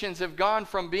 45 nations have gone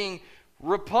from being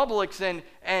republics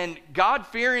and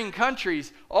God-fearing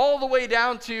countries all the way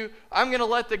down to, I'm going to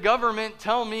let the government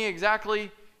tell me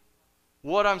exactly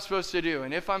what I'm supposed to do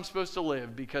and if I'm supposed to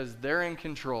live, because they're in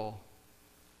control.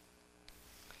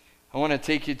 I want to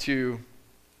take you to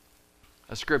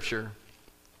a scripture.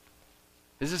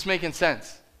 Is this making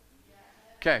sense?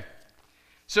 Okay.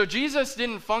 So Jesus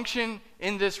didn't function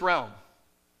in this realm.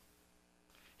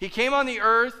 He came on the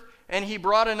earth and he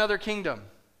brought another kingdom.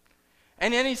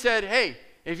 And then he said, hey,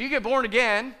 if you get born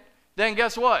again, then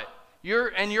guess what?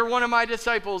 You're one of my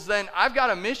disciples, then I've got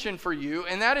a mission for you,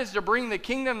 and that is to bring the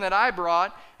kingdom that I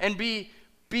brought and be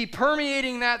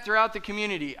permeating that throughout the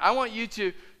community. I want you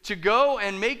to go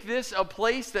and make this a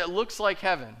place that looks like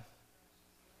heaven.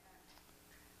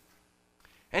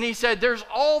 And he said, there's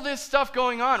all this stuff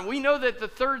going on. We know that the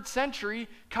 3rd century,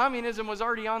 communism was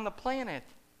already on the planet.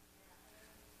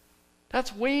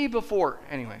 That's way before.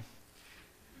 Anyway,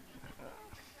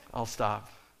 I'll stop.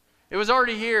 It was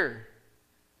already here.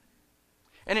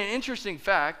 And an interesting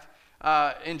fact,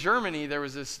 in Germany, there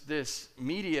was this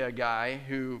media guy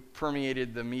who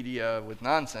permeated the media with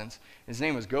nonsense. His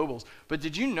name was Goebbels. But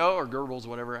did you know, or Goebbels,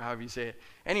 whatever, however you say it.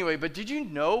 Anyway, but did you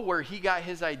know where he got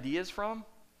his ideas from?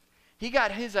 He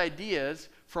got his ideas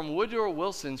from Woodrow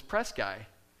Wilson's press guy,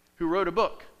 who wrote a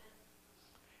book.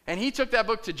 And he took that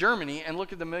book to Germany, and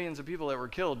look at the millions of people that were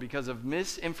killed because of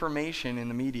misinformation in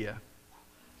the media.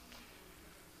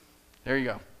 There you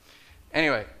go.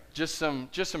 Anyway, just some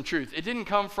truth. It didn't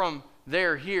come from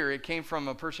there here. It came from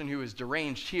a person who was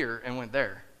deranged here and went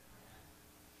there.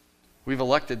 We've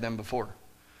elected them before.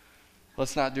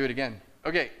 Let's not do it again.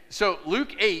 Okay, so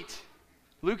Luke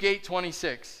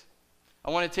 8:26. I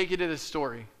want to take you to this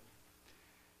story.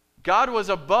 God was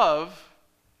above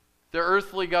the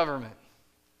earthly government.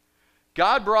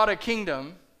 God brought a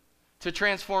kingdom to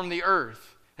transform the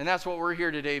earth, and that's what we're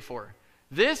here today for.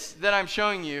 This that I'm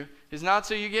showing you is not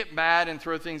so you get mad and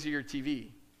throw things at your TV.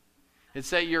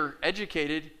 It's that you're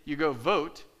educated, you go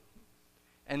vote,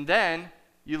 and then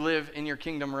you live in your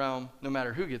kingdom realm no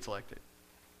matter who gets elected.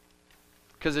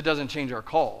 Because it doesn't change our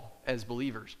call as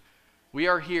believers. We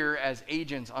are here as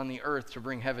agents on the earth to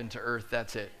bring heaven to earth.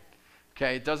 That's it.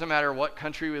 Okay? It doesn't matter what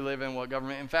country we live in, what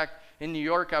government. In fact, in New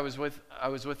York, I was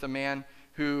with a man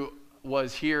who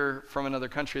was here from another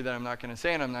country that I'm not going to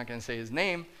say, and I'm not going to say his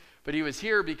name, but he was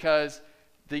here because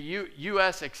the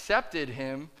U.S. accepted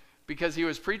him because he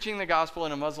was preaching the gospel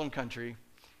in a Muslim country,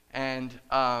 and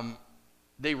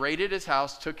they raided his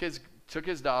house, took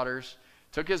his daughters,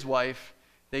 took his wife.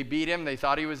 They beat him. They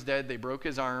thought he was dead. They broke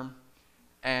his arm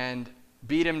and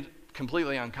beat him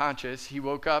completely unconscious. He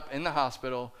woke up in the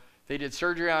hospital. They did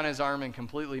surgery on his arm and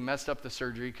completely messed up the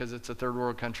surgery because it's a third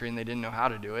world country and they didn't know how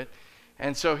to do it.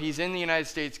 And so he's in the United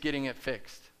States getting it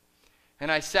fixed.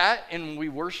 And I sat and we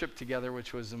worshiped together,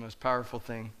 which was the most powerful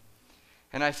thing.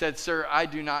 And I said, sir, I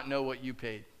do not know what you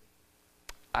paid.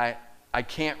 I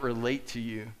can't relate to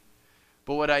you.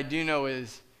 But what I do know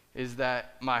is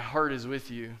that my heart is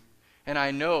with you. And I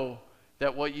know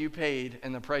that what you paid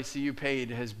and the price that you paid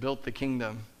has built the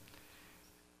kingdom.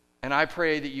 And I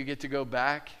pray that you get to go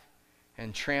back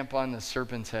and tramp on the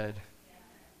serpent's head.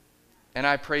 And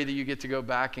I pray that you get to go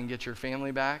back and get your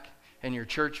family back and your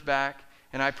church back.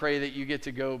 And I pray that you get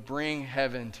to go bring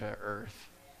heaven to earth.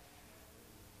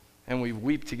 And we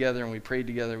weep together and we prayed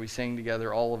together. We sang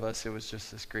together, all of us. It was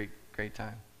just this great, great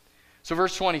time. So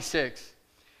verse 26.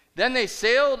 Then they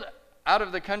sailed out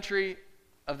of the country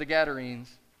of the Gadarenes,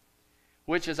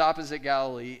 which is opposite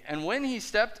Galilee. And when he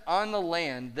stepped on the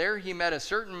land, there he met a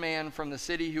certain man from the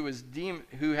city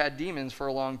who had demons for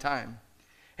a long time.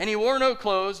 And he wore no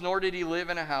clothes, nor did he live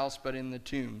in a house, but in the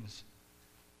tombs.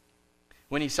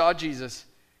 When he saw Jesus,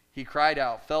 he cried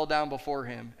out, fell down before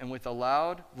him, and with a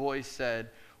loud voice said,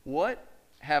 "What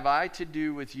have I to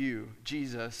do with you,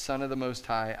 Jesus, Son of the Most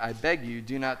High? I beg you,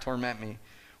 do not torment me."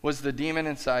 Was the demon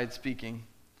inside speaking?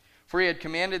 For he had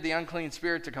commanded the unclean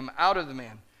spirit to come out of the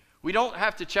man. We don't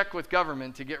have to check with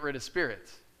government to get rid of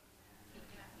spirits.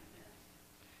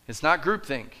 It's not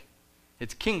groupthink.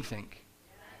 It's kingthink.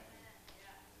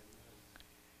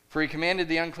 For he commanded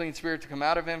the unclean spirit to come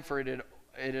out of him, for it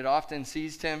had often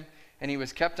seized him, and he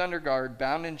was kept under guard,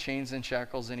 bound in chains and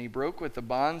shackles, and he broke with the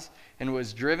bonds and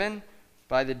was driven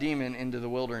by the demon into the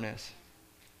wilderness.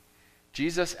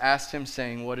 Jesus asked him,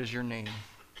 saying, "What is your name?"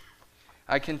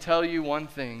 I can tell you one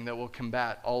thing that will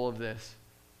combat all of this.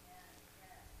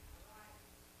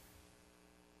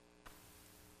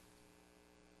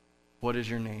 What is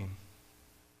your name?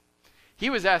 He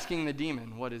was asking the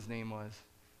demon what his name was.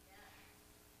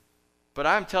 But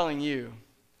I'm telling you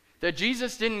that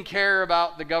Jesus didn't care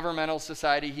about the governmental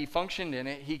society. He functioned in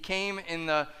it. He came in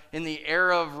the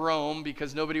era of Rome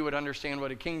because nobody would understand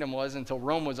what a kingdom was until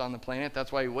Rome was on the planet.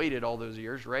 That's why he waited all those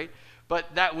years, right?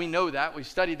 But that we know that. We've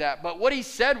studied that. But what he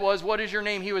said was, "What is your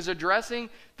name?" He was addressing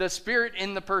the spirit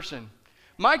in the person.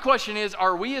 My question is,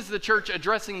 are we as the church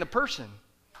addressing the person?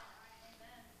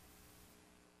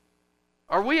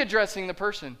 Are we addressing the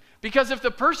person? Because if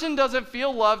the person doesn't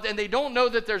feel loved and they don't know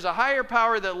that there's a higher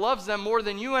power that loves them more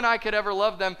than you and I could ever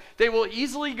love them, they will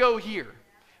easily go here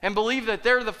and believe that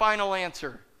they're the final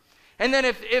answer. And then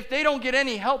if they don't get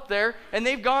any help there and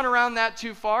they've gone around that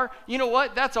too far, you know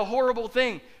what? That's a horrible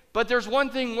thing. But there's one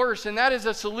thing worse, and that is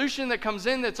a solution that comes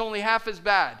in that's only half as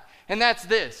bad. And that's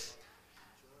this.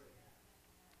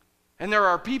 And there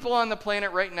are people on the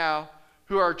planet right now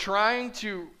who are trying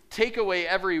to take away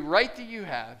every right that you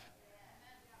have.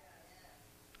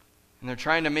 And they're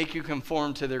trying to make you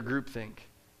conform to their groupthink.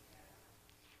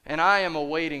 And I am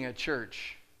awaiting a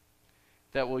church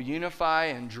that will unify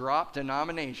and drop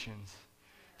denominations,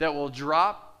 that will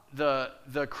drop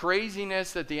the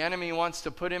craziness that the enemy wants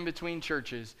to put in between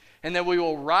churches, and that we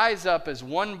will rise up as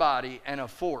one body and a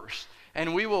force,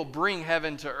 and we will bring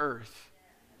heaven to earth.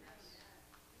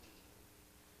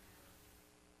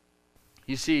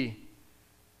 You see,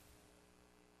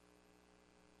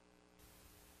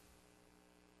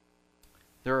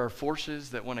 there are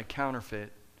forces that want to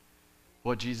counterfeit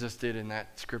what Jesus did in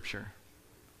that scripture.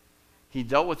 He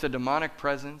dealt with the demonic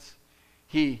presence.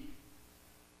 He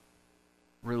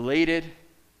related.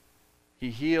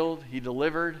 He healed. He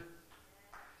delivered.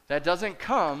 That doesn't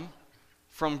come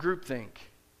from groupthink.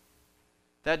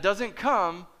 That doesn't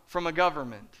come from a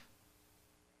government.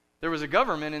 There was a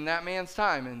government in that man's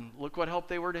time, and look what help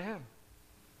they were to him.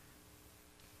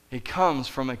 It comes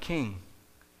from a king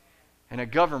and a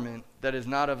government that is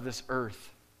not of this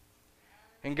earth.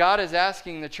 And God is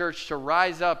asking the church to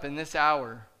rise up in this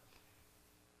hour,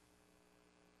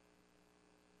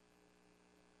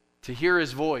 to hear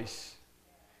his voice,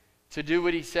 to do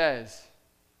what he says,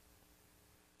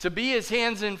 to be his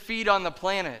hands and feet on the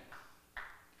planet,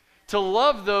 to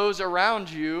love those around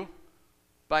you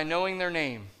by knowing their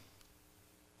name,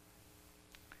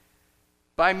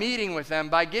 by meeting with them,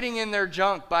 by getting in their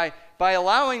junk, by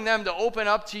allowing them to open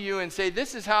up to you and say,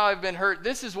 "This is how I've been hurt.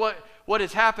 This is what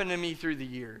has happened to me through the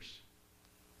years."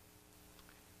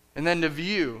 And then to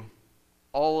view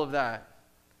all of that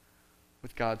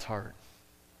with God's heart.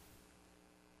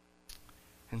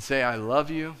 And say, "I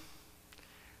love you.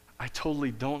 I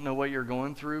totally don't know what you're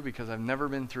going through because I've never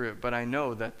been through it, but I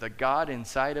know that the God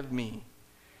inside of me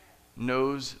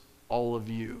knows all of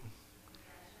you.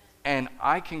 And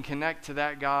I can connect to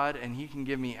that God, and he can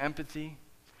give me empathy.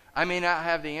 I may not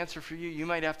have the answer for you.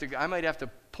 I might have to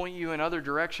point you in other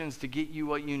directions to get you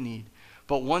what you need.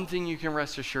 But one thing you can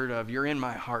rest assured of, you're in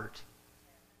my heart."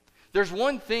 There's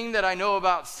one thing that I know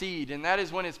about seed, and that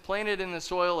is when it's planted in the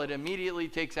soil, it immediately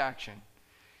takes action.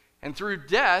 And through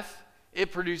death,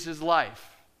 it produces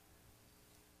life.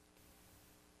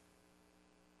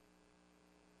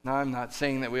 Now, I'm not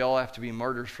saying that we all have to be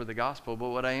martyrs for the gospel, but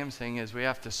what I am saying is we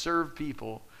have to serve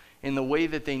people in the way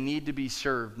that they need to be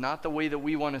served, not the way that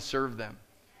we want to serve them.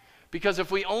 Because if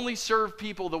we only serve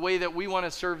people the way that we want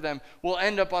to serve them, we'll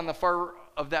end up on the far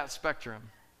of that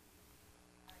spectrum.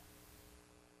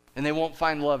 And they won't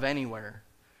find love anywhere.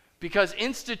 Because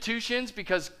institutions,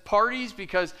 because parties,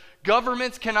 because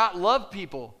governments cannot love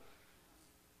people.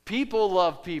 People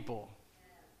love people.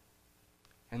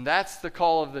 And that's the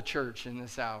call of the church in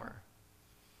this hour.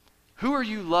 Who are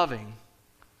you loving?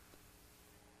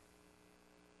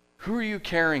 Who are you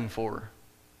caring for?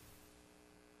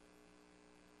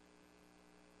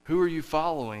 Who are you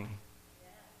following?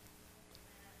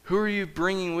 Who are you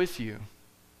bringing with you?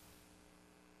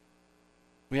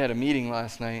 We had a meeting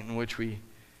last night in which we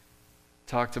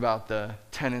talked about the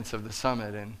tenets of the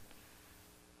summit, and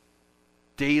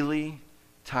daily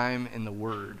time in the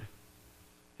Word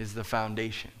is the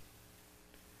foundation.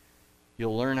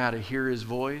 You'll learn how to hear his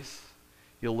voice.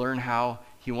 You'll learn how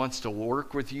he wants to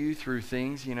work with you through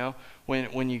things, you know.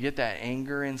 When you get that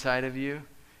anger inside of you,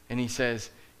 and he says,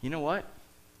 "You know what?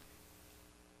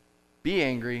 Be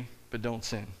angry, but don't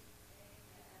sin."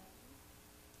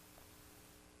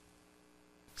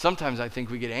 Sometimes I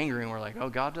think we get angry and we're like, oh,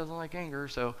 God doesn't like anger,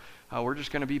 so we're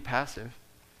just going to be passive.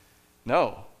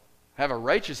 No. Have a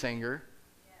righteous anger,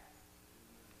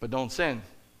 but don't sin.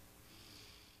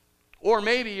 Or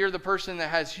maybe you're the person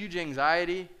that has huge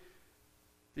anxiety.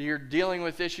 You're dealing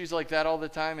with issues like that all the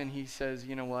time, and he says,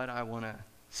 you know what, I want to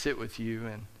sit with you,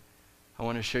 and I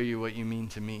want to show you what you mean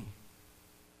to me.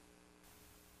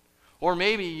 Or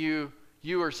maybe you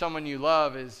or someone you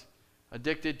love is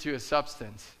addicted to a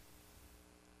substance.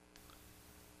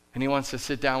 And he wants to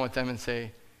sit down with them and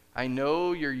say, I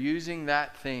know you're using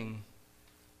that thing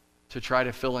to try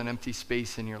to fill an empty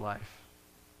space in your life.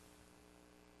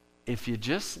 If you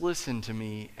just listen to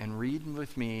me and read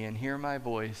with me and hear my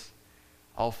voice,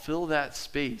 I'll fill that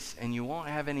space and you won't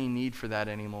have any need for that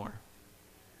anymore.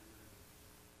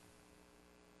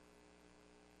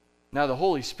 Now, the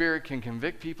Holy Spirit can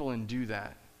convict people and do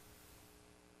that.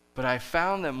 But I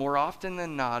found that more often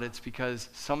than not, it's because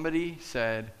somebody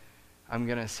said, I'm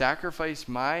going to sacrifice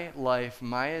my life,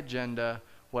 my agenda,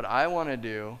 what I want to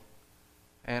do,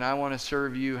 and I want to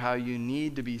serve you how you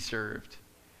need to be served.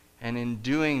 And in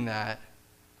doing that,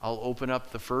 I'll open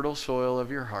up the fertile soil of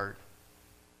your heart,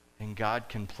 and God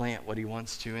can plant what he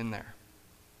wants to in there.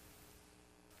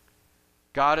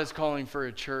 God is calling for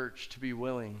a church to be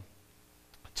willing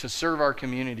to serve our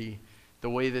community the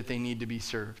way that they need to be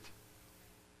served.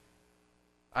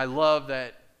 I love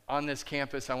that on this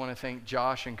campus. I want to thank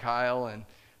Josh and Kyle and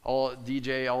all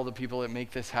the people that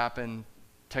make this happen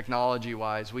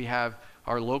technology-wise. We have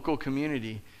our local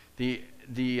community. The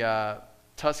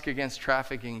Tusk Against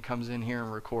Trafficking comes in here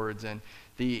and records, and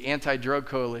the Anti-Drug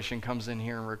Coalition comes in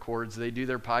here and records. They do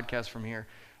their podcast from here.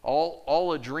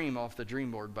 All a dream off the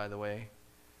dream board, by the way,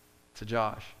 to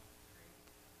Josh.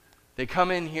 They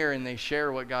come in here and they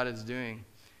share what God is doing.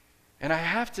 And I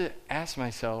have to ask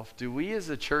myself, do we as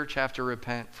a church have to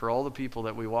repent for all the people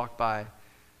that we walk by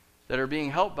that are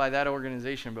being helped by that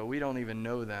organization, but we don't even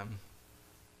know them,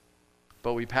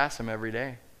 but we pass them every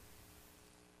day?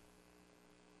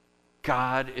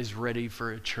 God is ready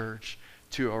for a church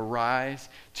to arise,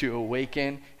 to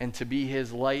awaken, and to be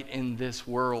his light in this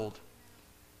world.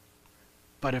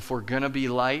 But if we're going to be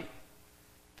light,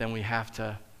 then we have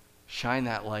to shine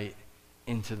that light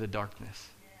into the darkness.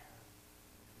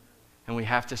 And we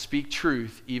have to speak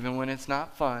truth even when it's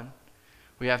not fun.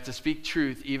 We have to speak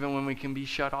truth even when we can be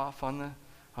shut off on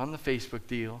the Facebook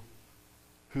deal.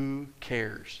 Who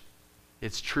cares?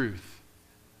 It's truth.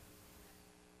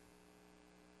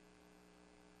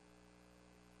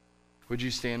 Would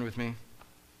you stand with me?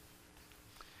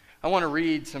 I want to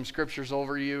read some scriptures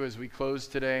over you as we close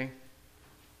today.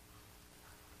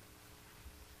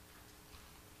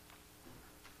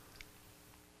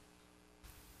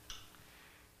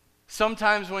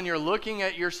 Sometimes when you're looking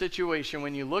at your situation,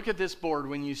 when you look at this board,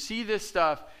 when you see this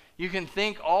stuff, you can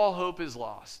think all hope is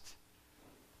lost.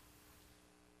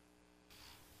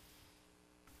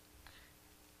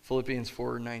 Philippians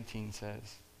 4:19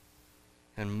 says,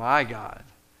 and my God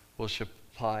will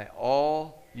supply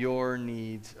all your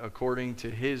needs according to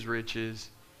his riches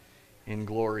in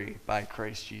glory by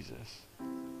Christ Jesus.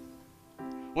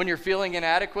 When you're feeling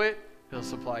inadequate, he'll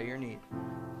supply your need.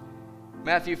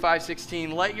 Matthew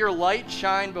 5:16, let your light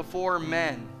shine before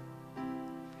men,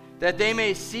 that they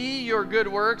may see your good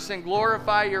works and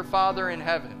glorify your Father in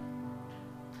heaven.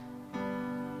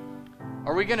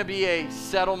 Are we going to be a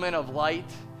settlement of light?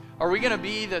 Are we going to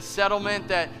be the settlement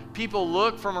that people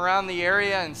look from around the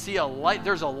area and see a light?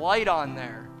 There's a light on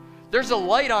there. There's a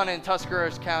light on in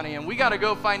Tuscarawas County, and we got to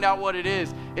go find out what it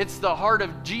is. It's the heart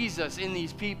of Jesus in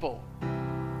these people.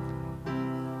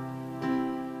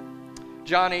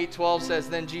 John 8:12 says,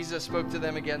 then Jesus spoke to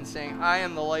them again, saying, I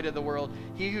am the light of the world.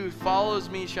 He who follows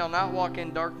me shall not walk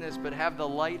in darkness, but have the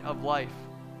light of life.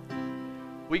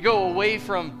 We go away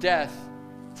from death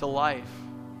to life.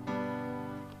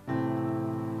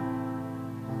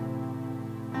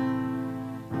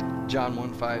 John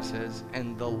 1:5 says,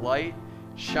 and the light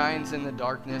shines in the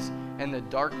darkness, and the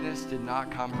darkness did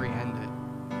not comprehend it.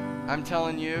 I'm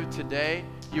telling you, today,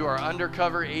 you are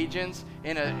undercover agents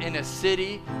in a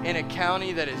city, in a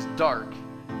county that is dark.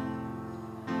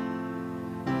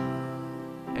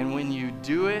 And when you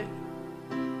do it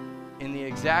in the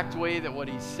exact way that what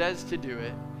he says to do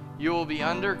it, you will be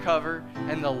undercover,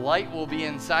 and the light will be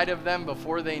inside of them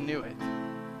before they knew it.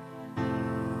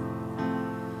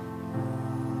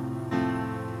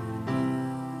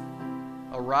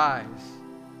 Arise,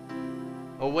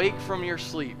 awake from your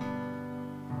sleep,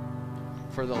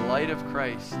 for the light of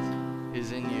Christ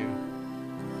is in you.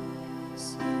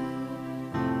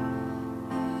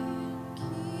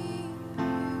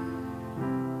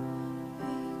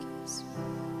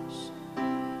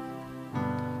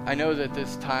 I know that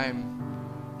this time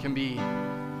can be,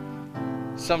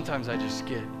 sometimes I just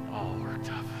get all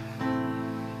worked up.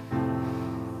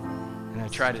 And I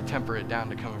try to temper it down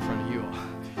to come in front of you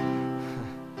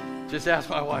all. Just ask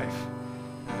my wife.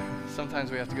 Sometimes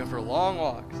we have to go for long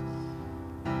walks.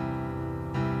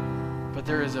 But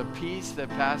there is a peace that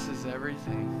passes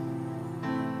everything.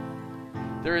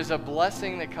 There is a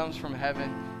blessing that comes from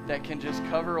heaven that can just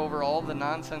cover over all the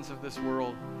nonsense of this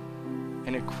world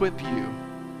and equip you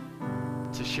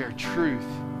to share truth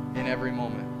in every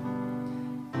moment.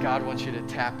 God wants you to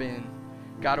tap in.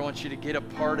 God wants you to get a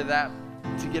part of that,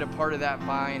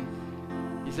 vine.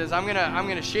 He says, I'm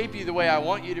gonna shape you the way I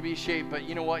want you to be shaped, but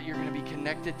you know what? You're gonna be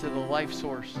connected to the life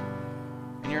source.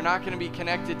 And you're not gonna be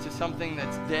connected to something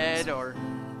that's dead or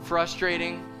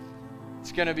frustrating.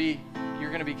 You're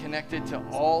gonna be connected to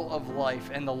all of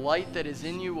life, and the light that is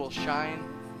in you will shine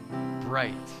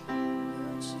bright.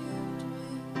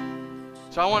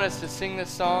 So I want us to sing this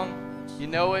song. You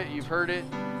know it, you've heard it.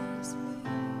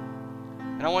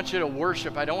 And I want you to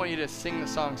worship. I don't want you to sing the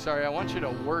song, sorry. I want you to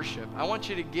worship. I want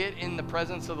you to get in the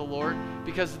presence of the Lord,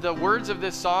 because the words of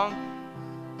this song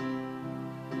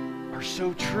are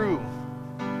so true,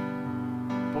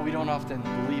 but we don't often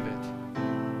believe it.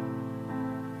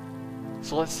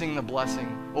 So let's sing the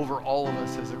blessing over all of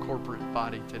us as a corporate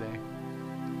body today.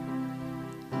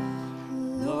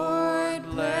 Lord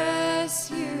bless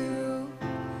you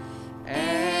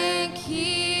and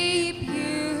keep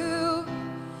you.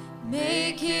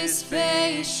 Make his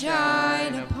face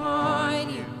shine upon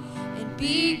you and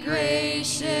be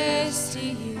gracious to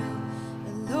you.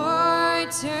 The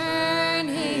Lord turn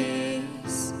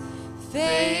his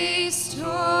face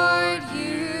toward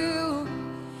you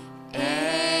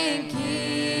and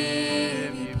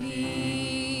give you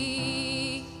peace.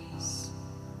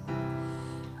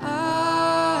 Amen.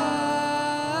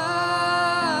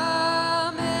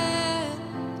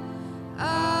 Amen.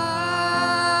 Amen.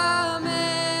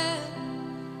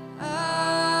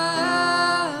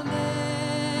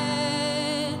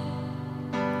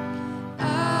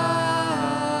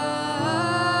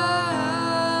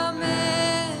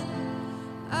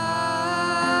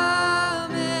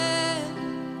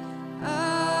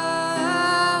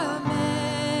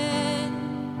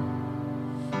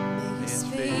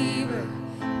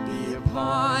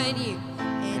 Upon you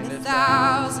and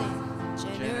 1,000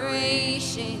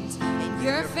 generations, and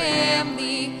your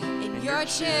family, and your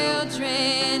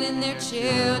children, and their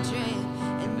children,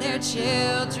 and their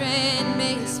children.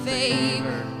 May his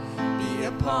favor be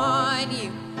upon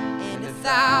you and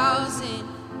 1,000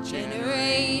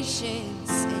 generations,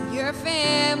 and your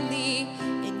family,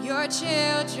 and your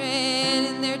children,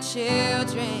 and their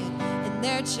children, and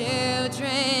their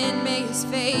children. May his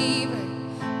favor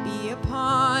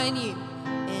upon you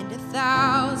and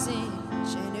 1,000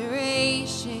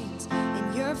 generations,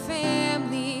 and your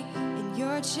family, and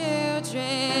your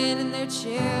children, and their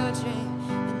children,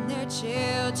 and their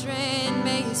children.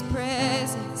 May his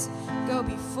presence go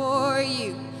before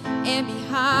you and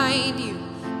behind you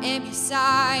and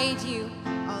beside you,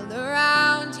 all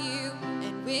around you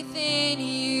and within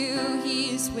you.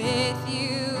 He is with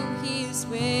you. He is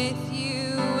with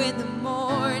you in the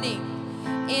morning,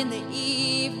 in the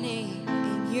evening,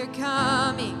 and you're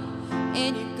coming,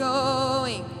 and you're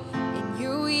going, and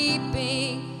you're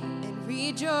weeping and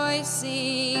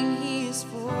rejoicing. He is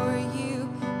for you.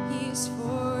 He is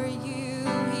for you.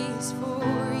 He is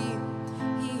for you.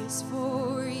 He is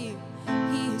for you.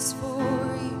 He is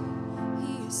for you.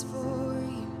 He is for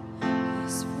you. He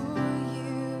is for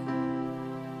you.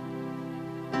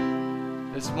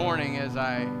 This morning, as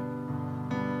I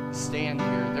stand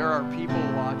here, there are people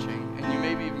watching, and you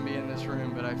may even be in this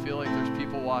room, but I feel like there's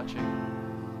people watching.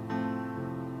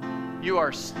 You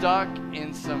are stuck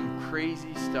in some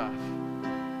crazy stuff,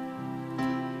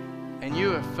 and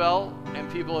you have felt,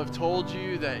 and people have told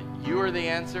you that you are the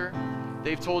answer.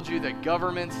 They've told you that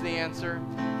government's the answer.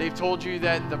 They've told you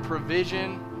that the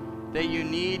provision that you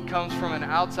need comes from an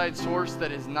outside source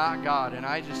that is not God. And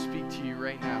I just speak to you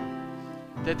right now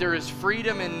that there is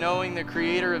freedom in knowing the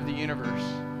creator of the universe.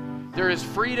 There is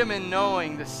freedom in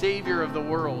knowing the Savior of the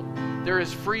world. There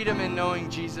is freedom in knowing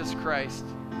Jesus Christ.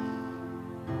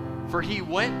 For he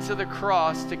went to the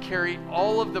cross to carry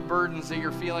all of the burdens that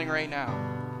you're feeling right now.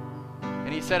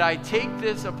 And he said, I take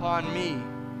this upon me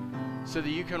so that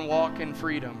you can walk in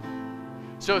freedom.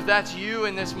 So if that's you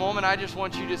in this moment, I just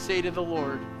want you to say to the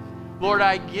Lord, Lord,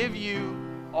 I give you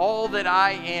all that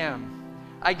I am.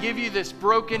 I give you this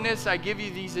brokenness. I give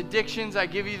you these addictions. I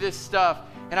give you this stuff.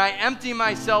 And I empty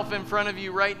myself in front of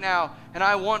you right now, and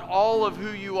I want all of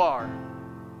who you are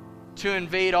to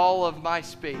invade all of my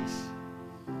space.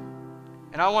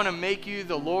 And And I want to make you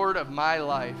the Lord of my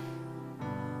life.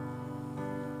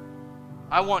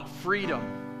 I want freedom.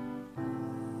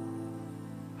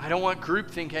 I don't want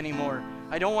groupthink anymore.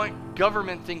 I don't want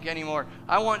government think anymore.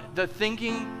 I want the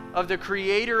thinking of the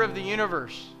creator of the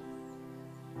universe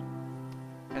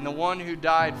and the one who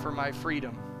died for my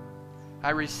freedom.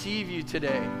 I receive you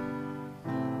today.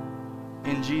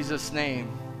 In Jesus' name,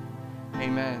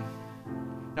 amen.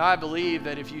 Now, I believe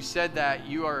that if you said that,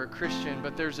 you are a Christian,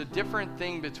 but there's a different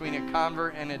thing between a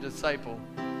convert and a disciple.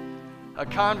 A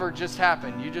convert just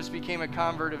happened. You just became a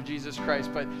convert of Jesus Christ,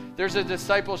 but there's a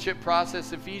discipleship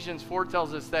process. Ephesians 4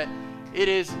 tells us that it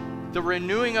is the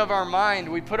renewing of our mind.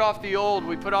 We put off the old,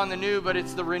 we put on the new, but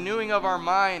it's the renewing of our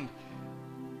mind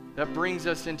that brings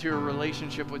us into a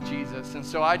relationship with Jesus. And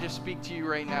so I just speak to you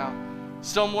right now.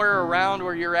 Somewhere around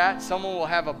where you're at, someone will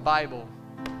have a Bible.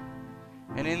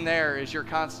 And in there is your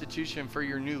constitution for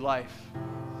your new life.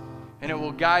 And it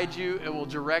will guide you, it will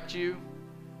direct you,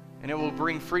 and it will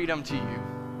bring freedom to you.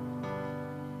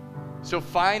 So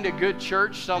find a good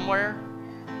church somewhere.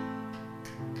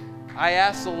 I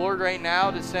ask the Lord right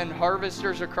now to send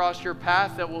harvesters across your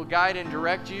path that will guide and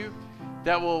direct you,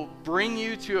 that will bring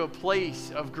you to a place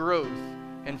of growth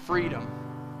and freedom.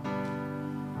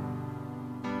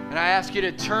 And I ask you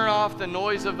to turn off the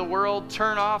noise of the world,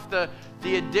 turn off the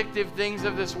addictive things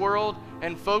of this world,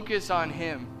 and focus on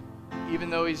Him, even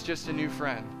though He's just a new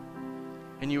friend.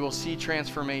 And you will see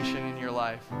transformation in your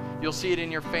life. You'll see it in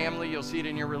your family. You'll see it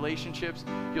in your relationships.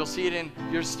 You'll see it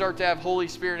you'll start to have Holy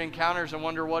Spirit encounters and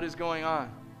wonder what is going on.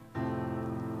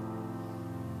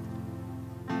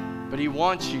 But He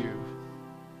wants you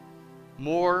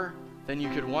more than you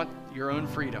could want your own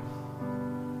freedom.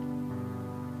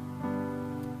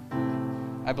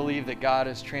 I believe that God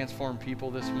has transformed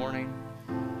people this morning.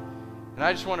 And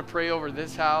I just want to pray over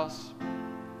this house.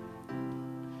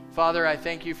 Father, I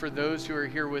thank you for those who are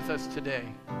here with us today.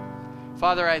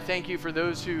 Father, I thank you for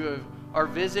those who are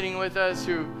visiting with us,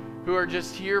 who are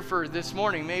just here for this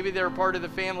morning. Maybe they're a part of the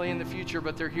family in the future,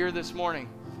 but they're here this morning.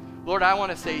 Lord, I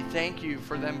want to say thank you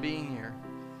for them being here.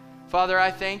 Father, I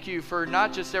thank you for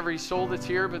not just every soul that's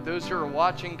here, but those who are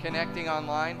watching, connecting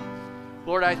online.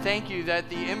 Lord, I thank you that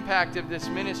the impact of this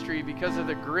ministry, because of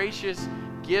the gracious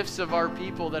gifts of our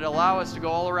people that allow us to go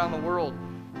all around the world,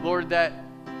 Lord, that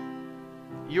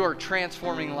you are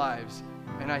transforming lives,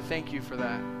 and I thank you for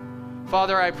that.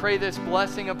 Father, I pray this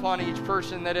blessing upon each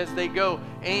person, that as they go,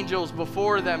 angels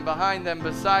before them, behind them,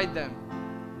 beside them,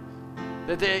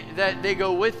 that they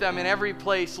go with them in every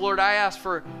place. Lord, I ask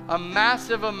for a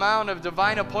massive amount of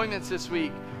divine appointments this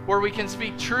week where we can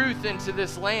speak truth into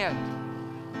this land.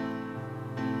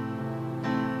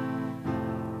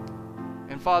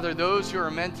 And Father, those who are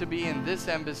meant to be in this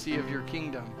embassy of your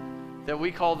kingdom that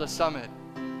we call the Summit,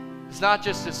 it's not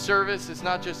just a service, it's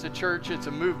not just a church, it's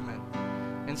a movement.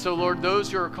 And so, Lord,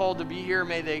 those who are called to be here,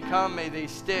 may they come, may they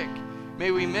stick. May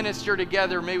we minister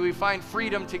together. May we find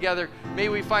freedom together. May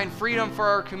we find freedom for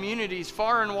our communities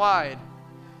far and wide.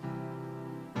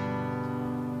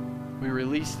 We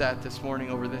release that this morning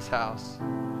over this house.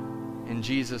 In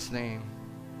Jesus' name,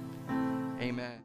 amen.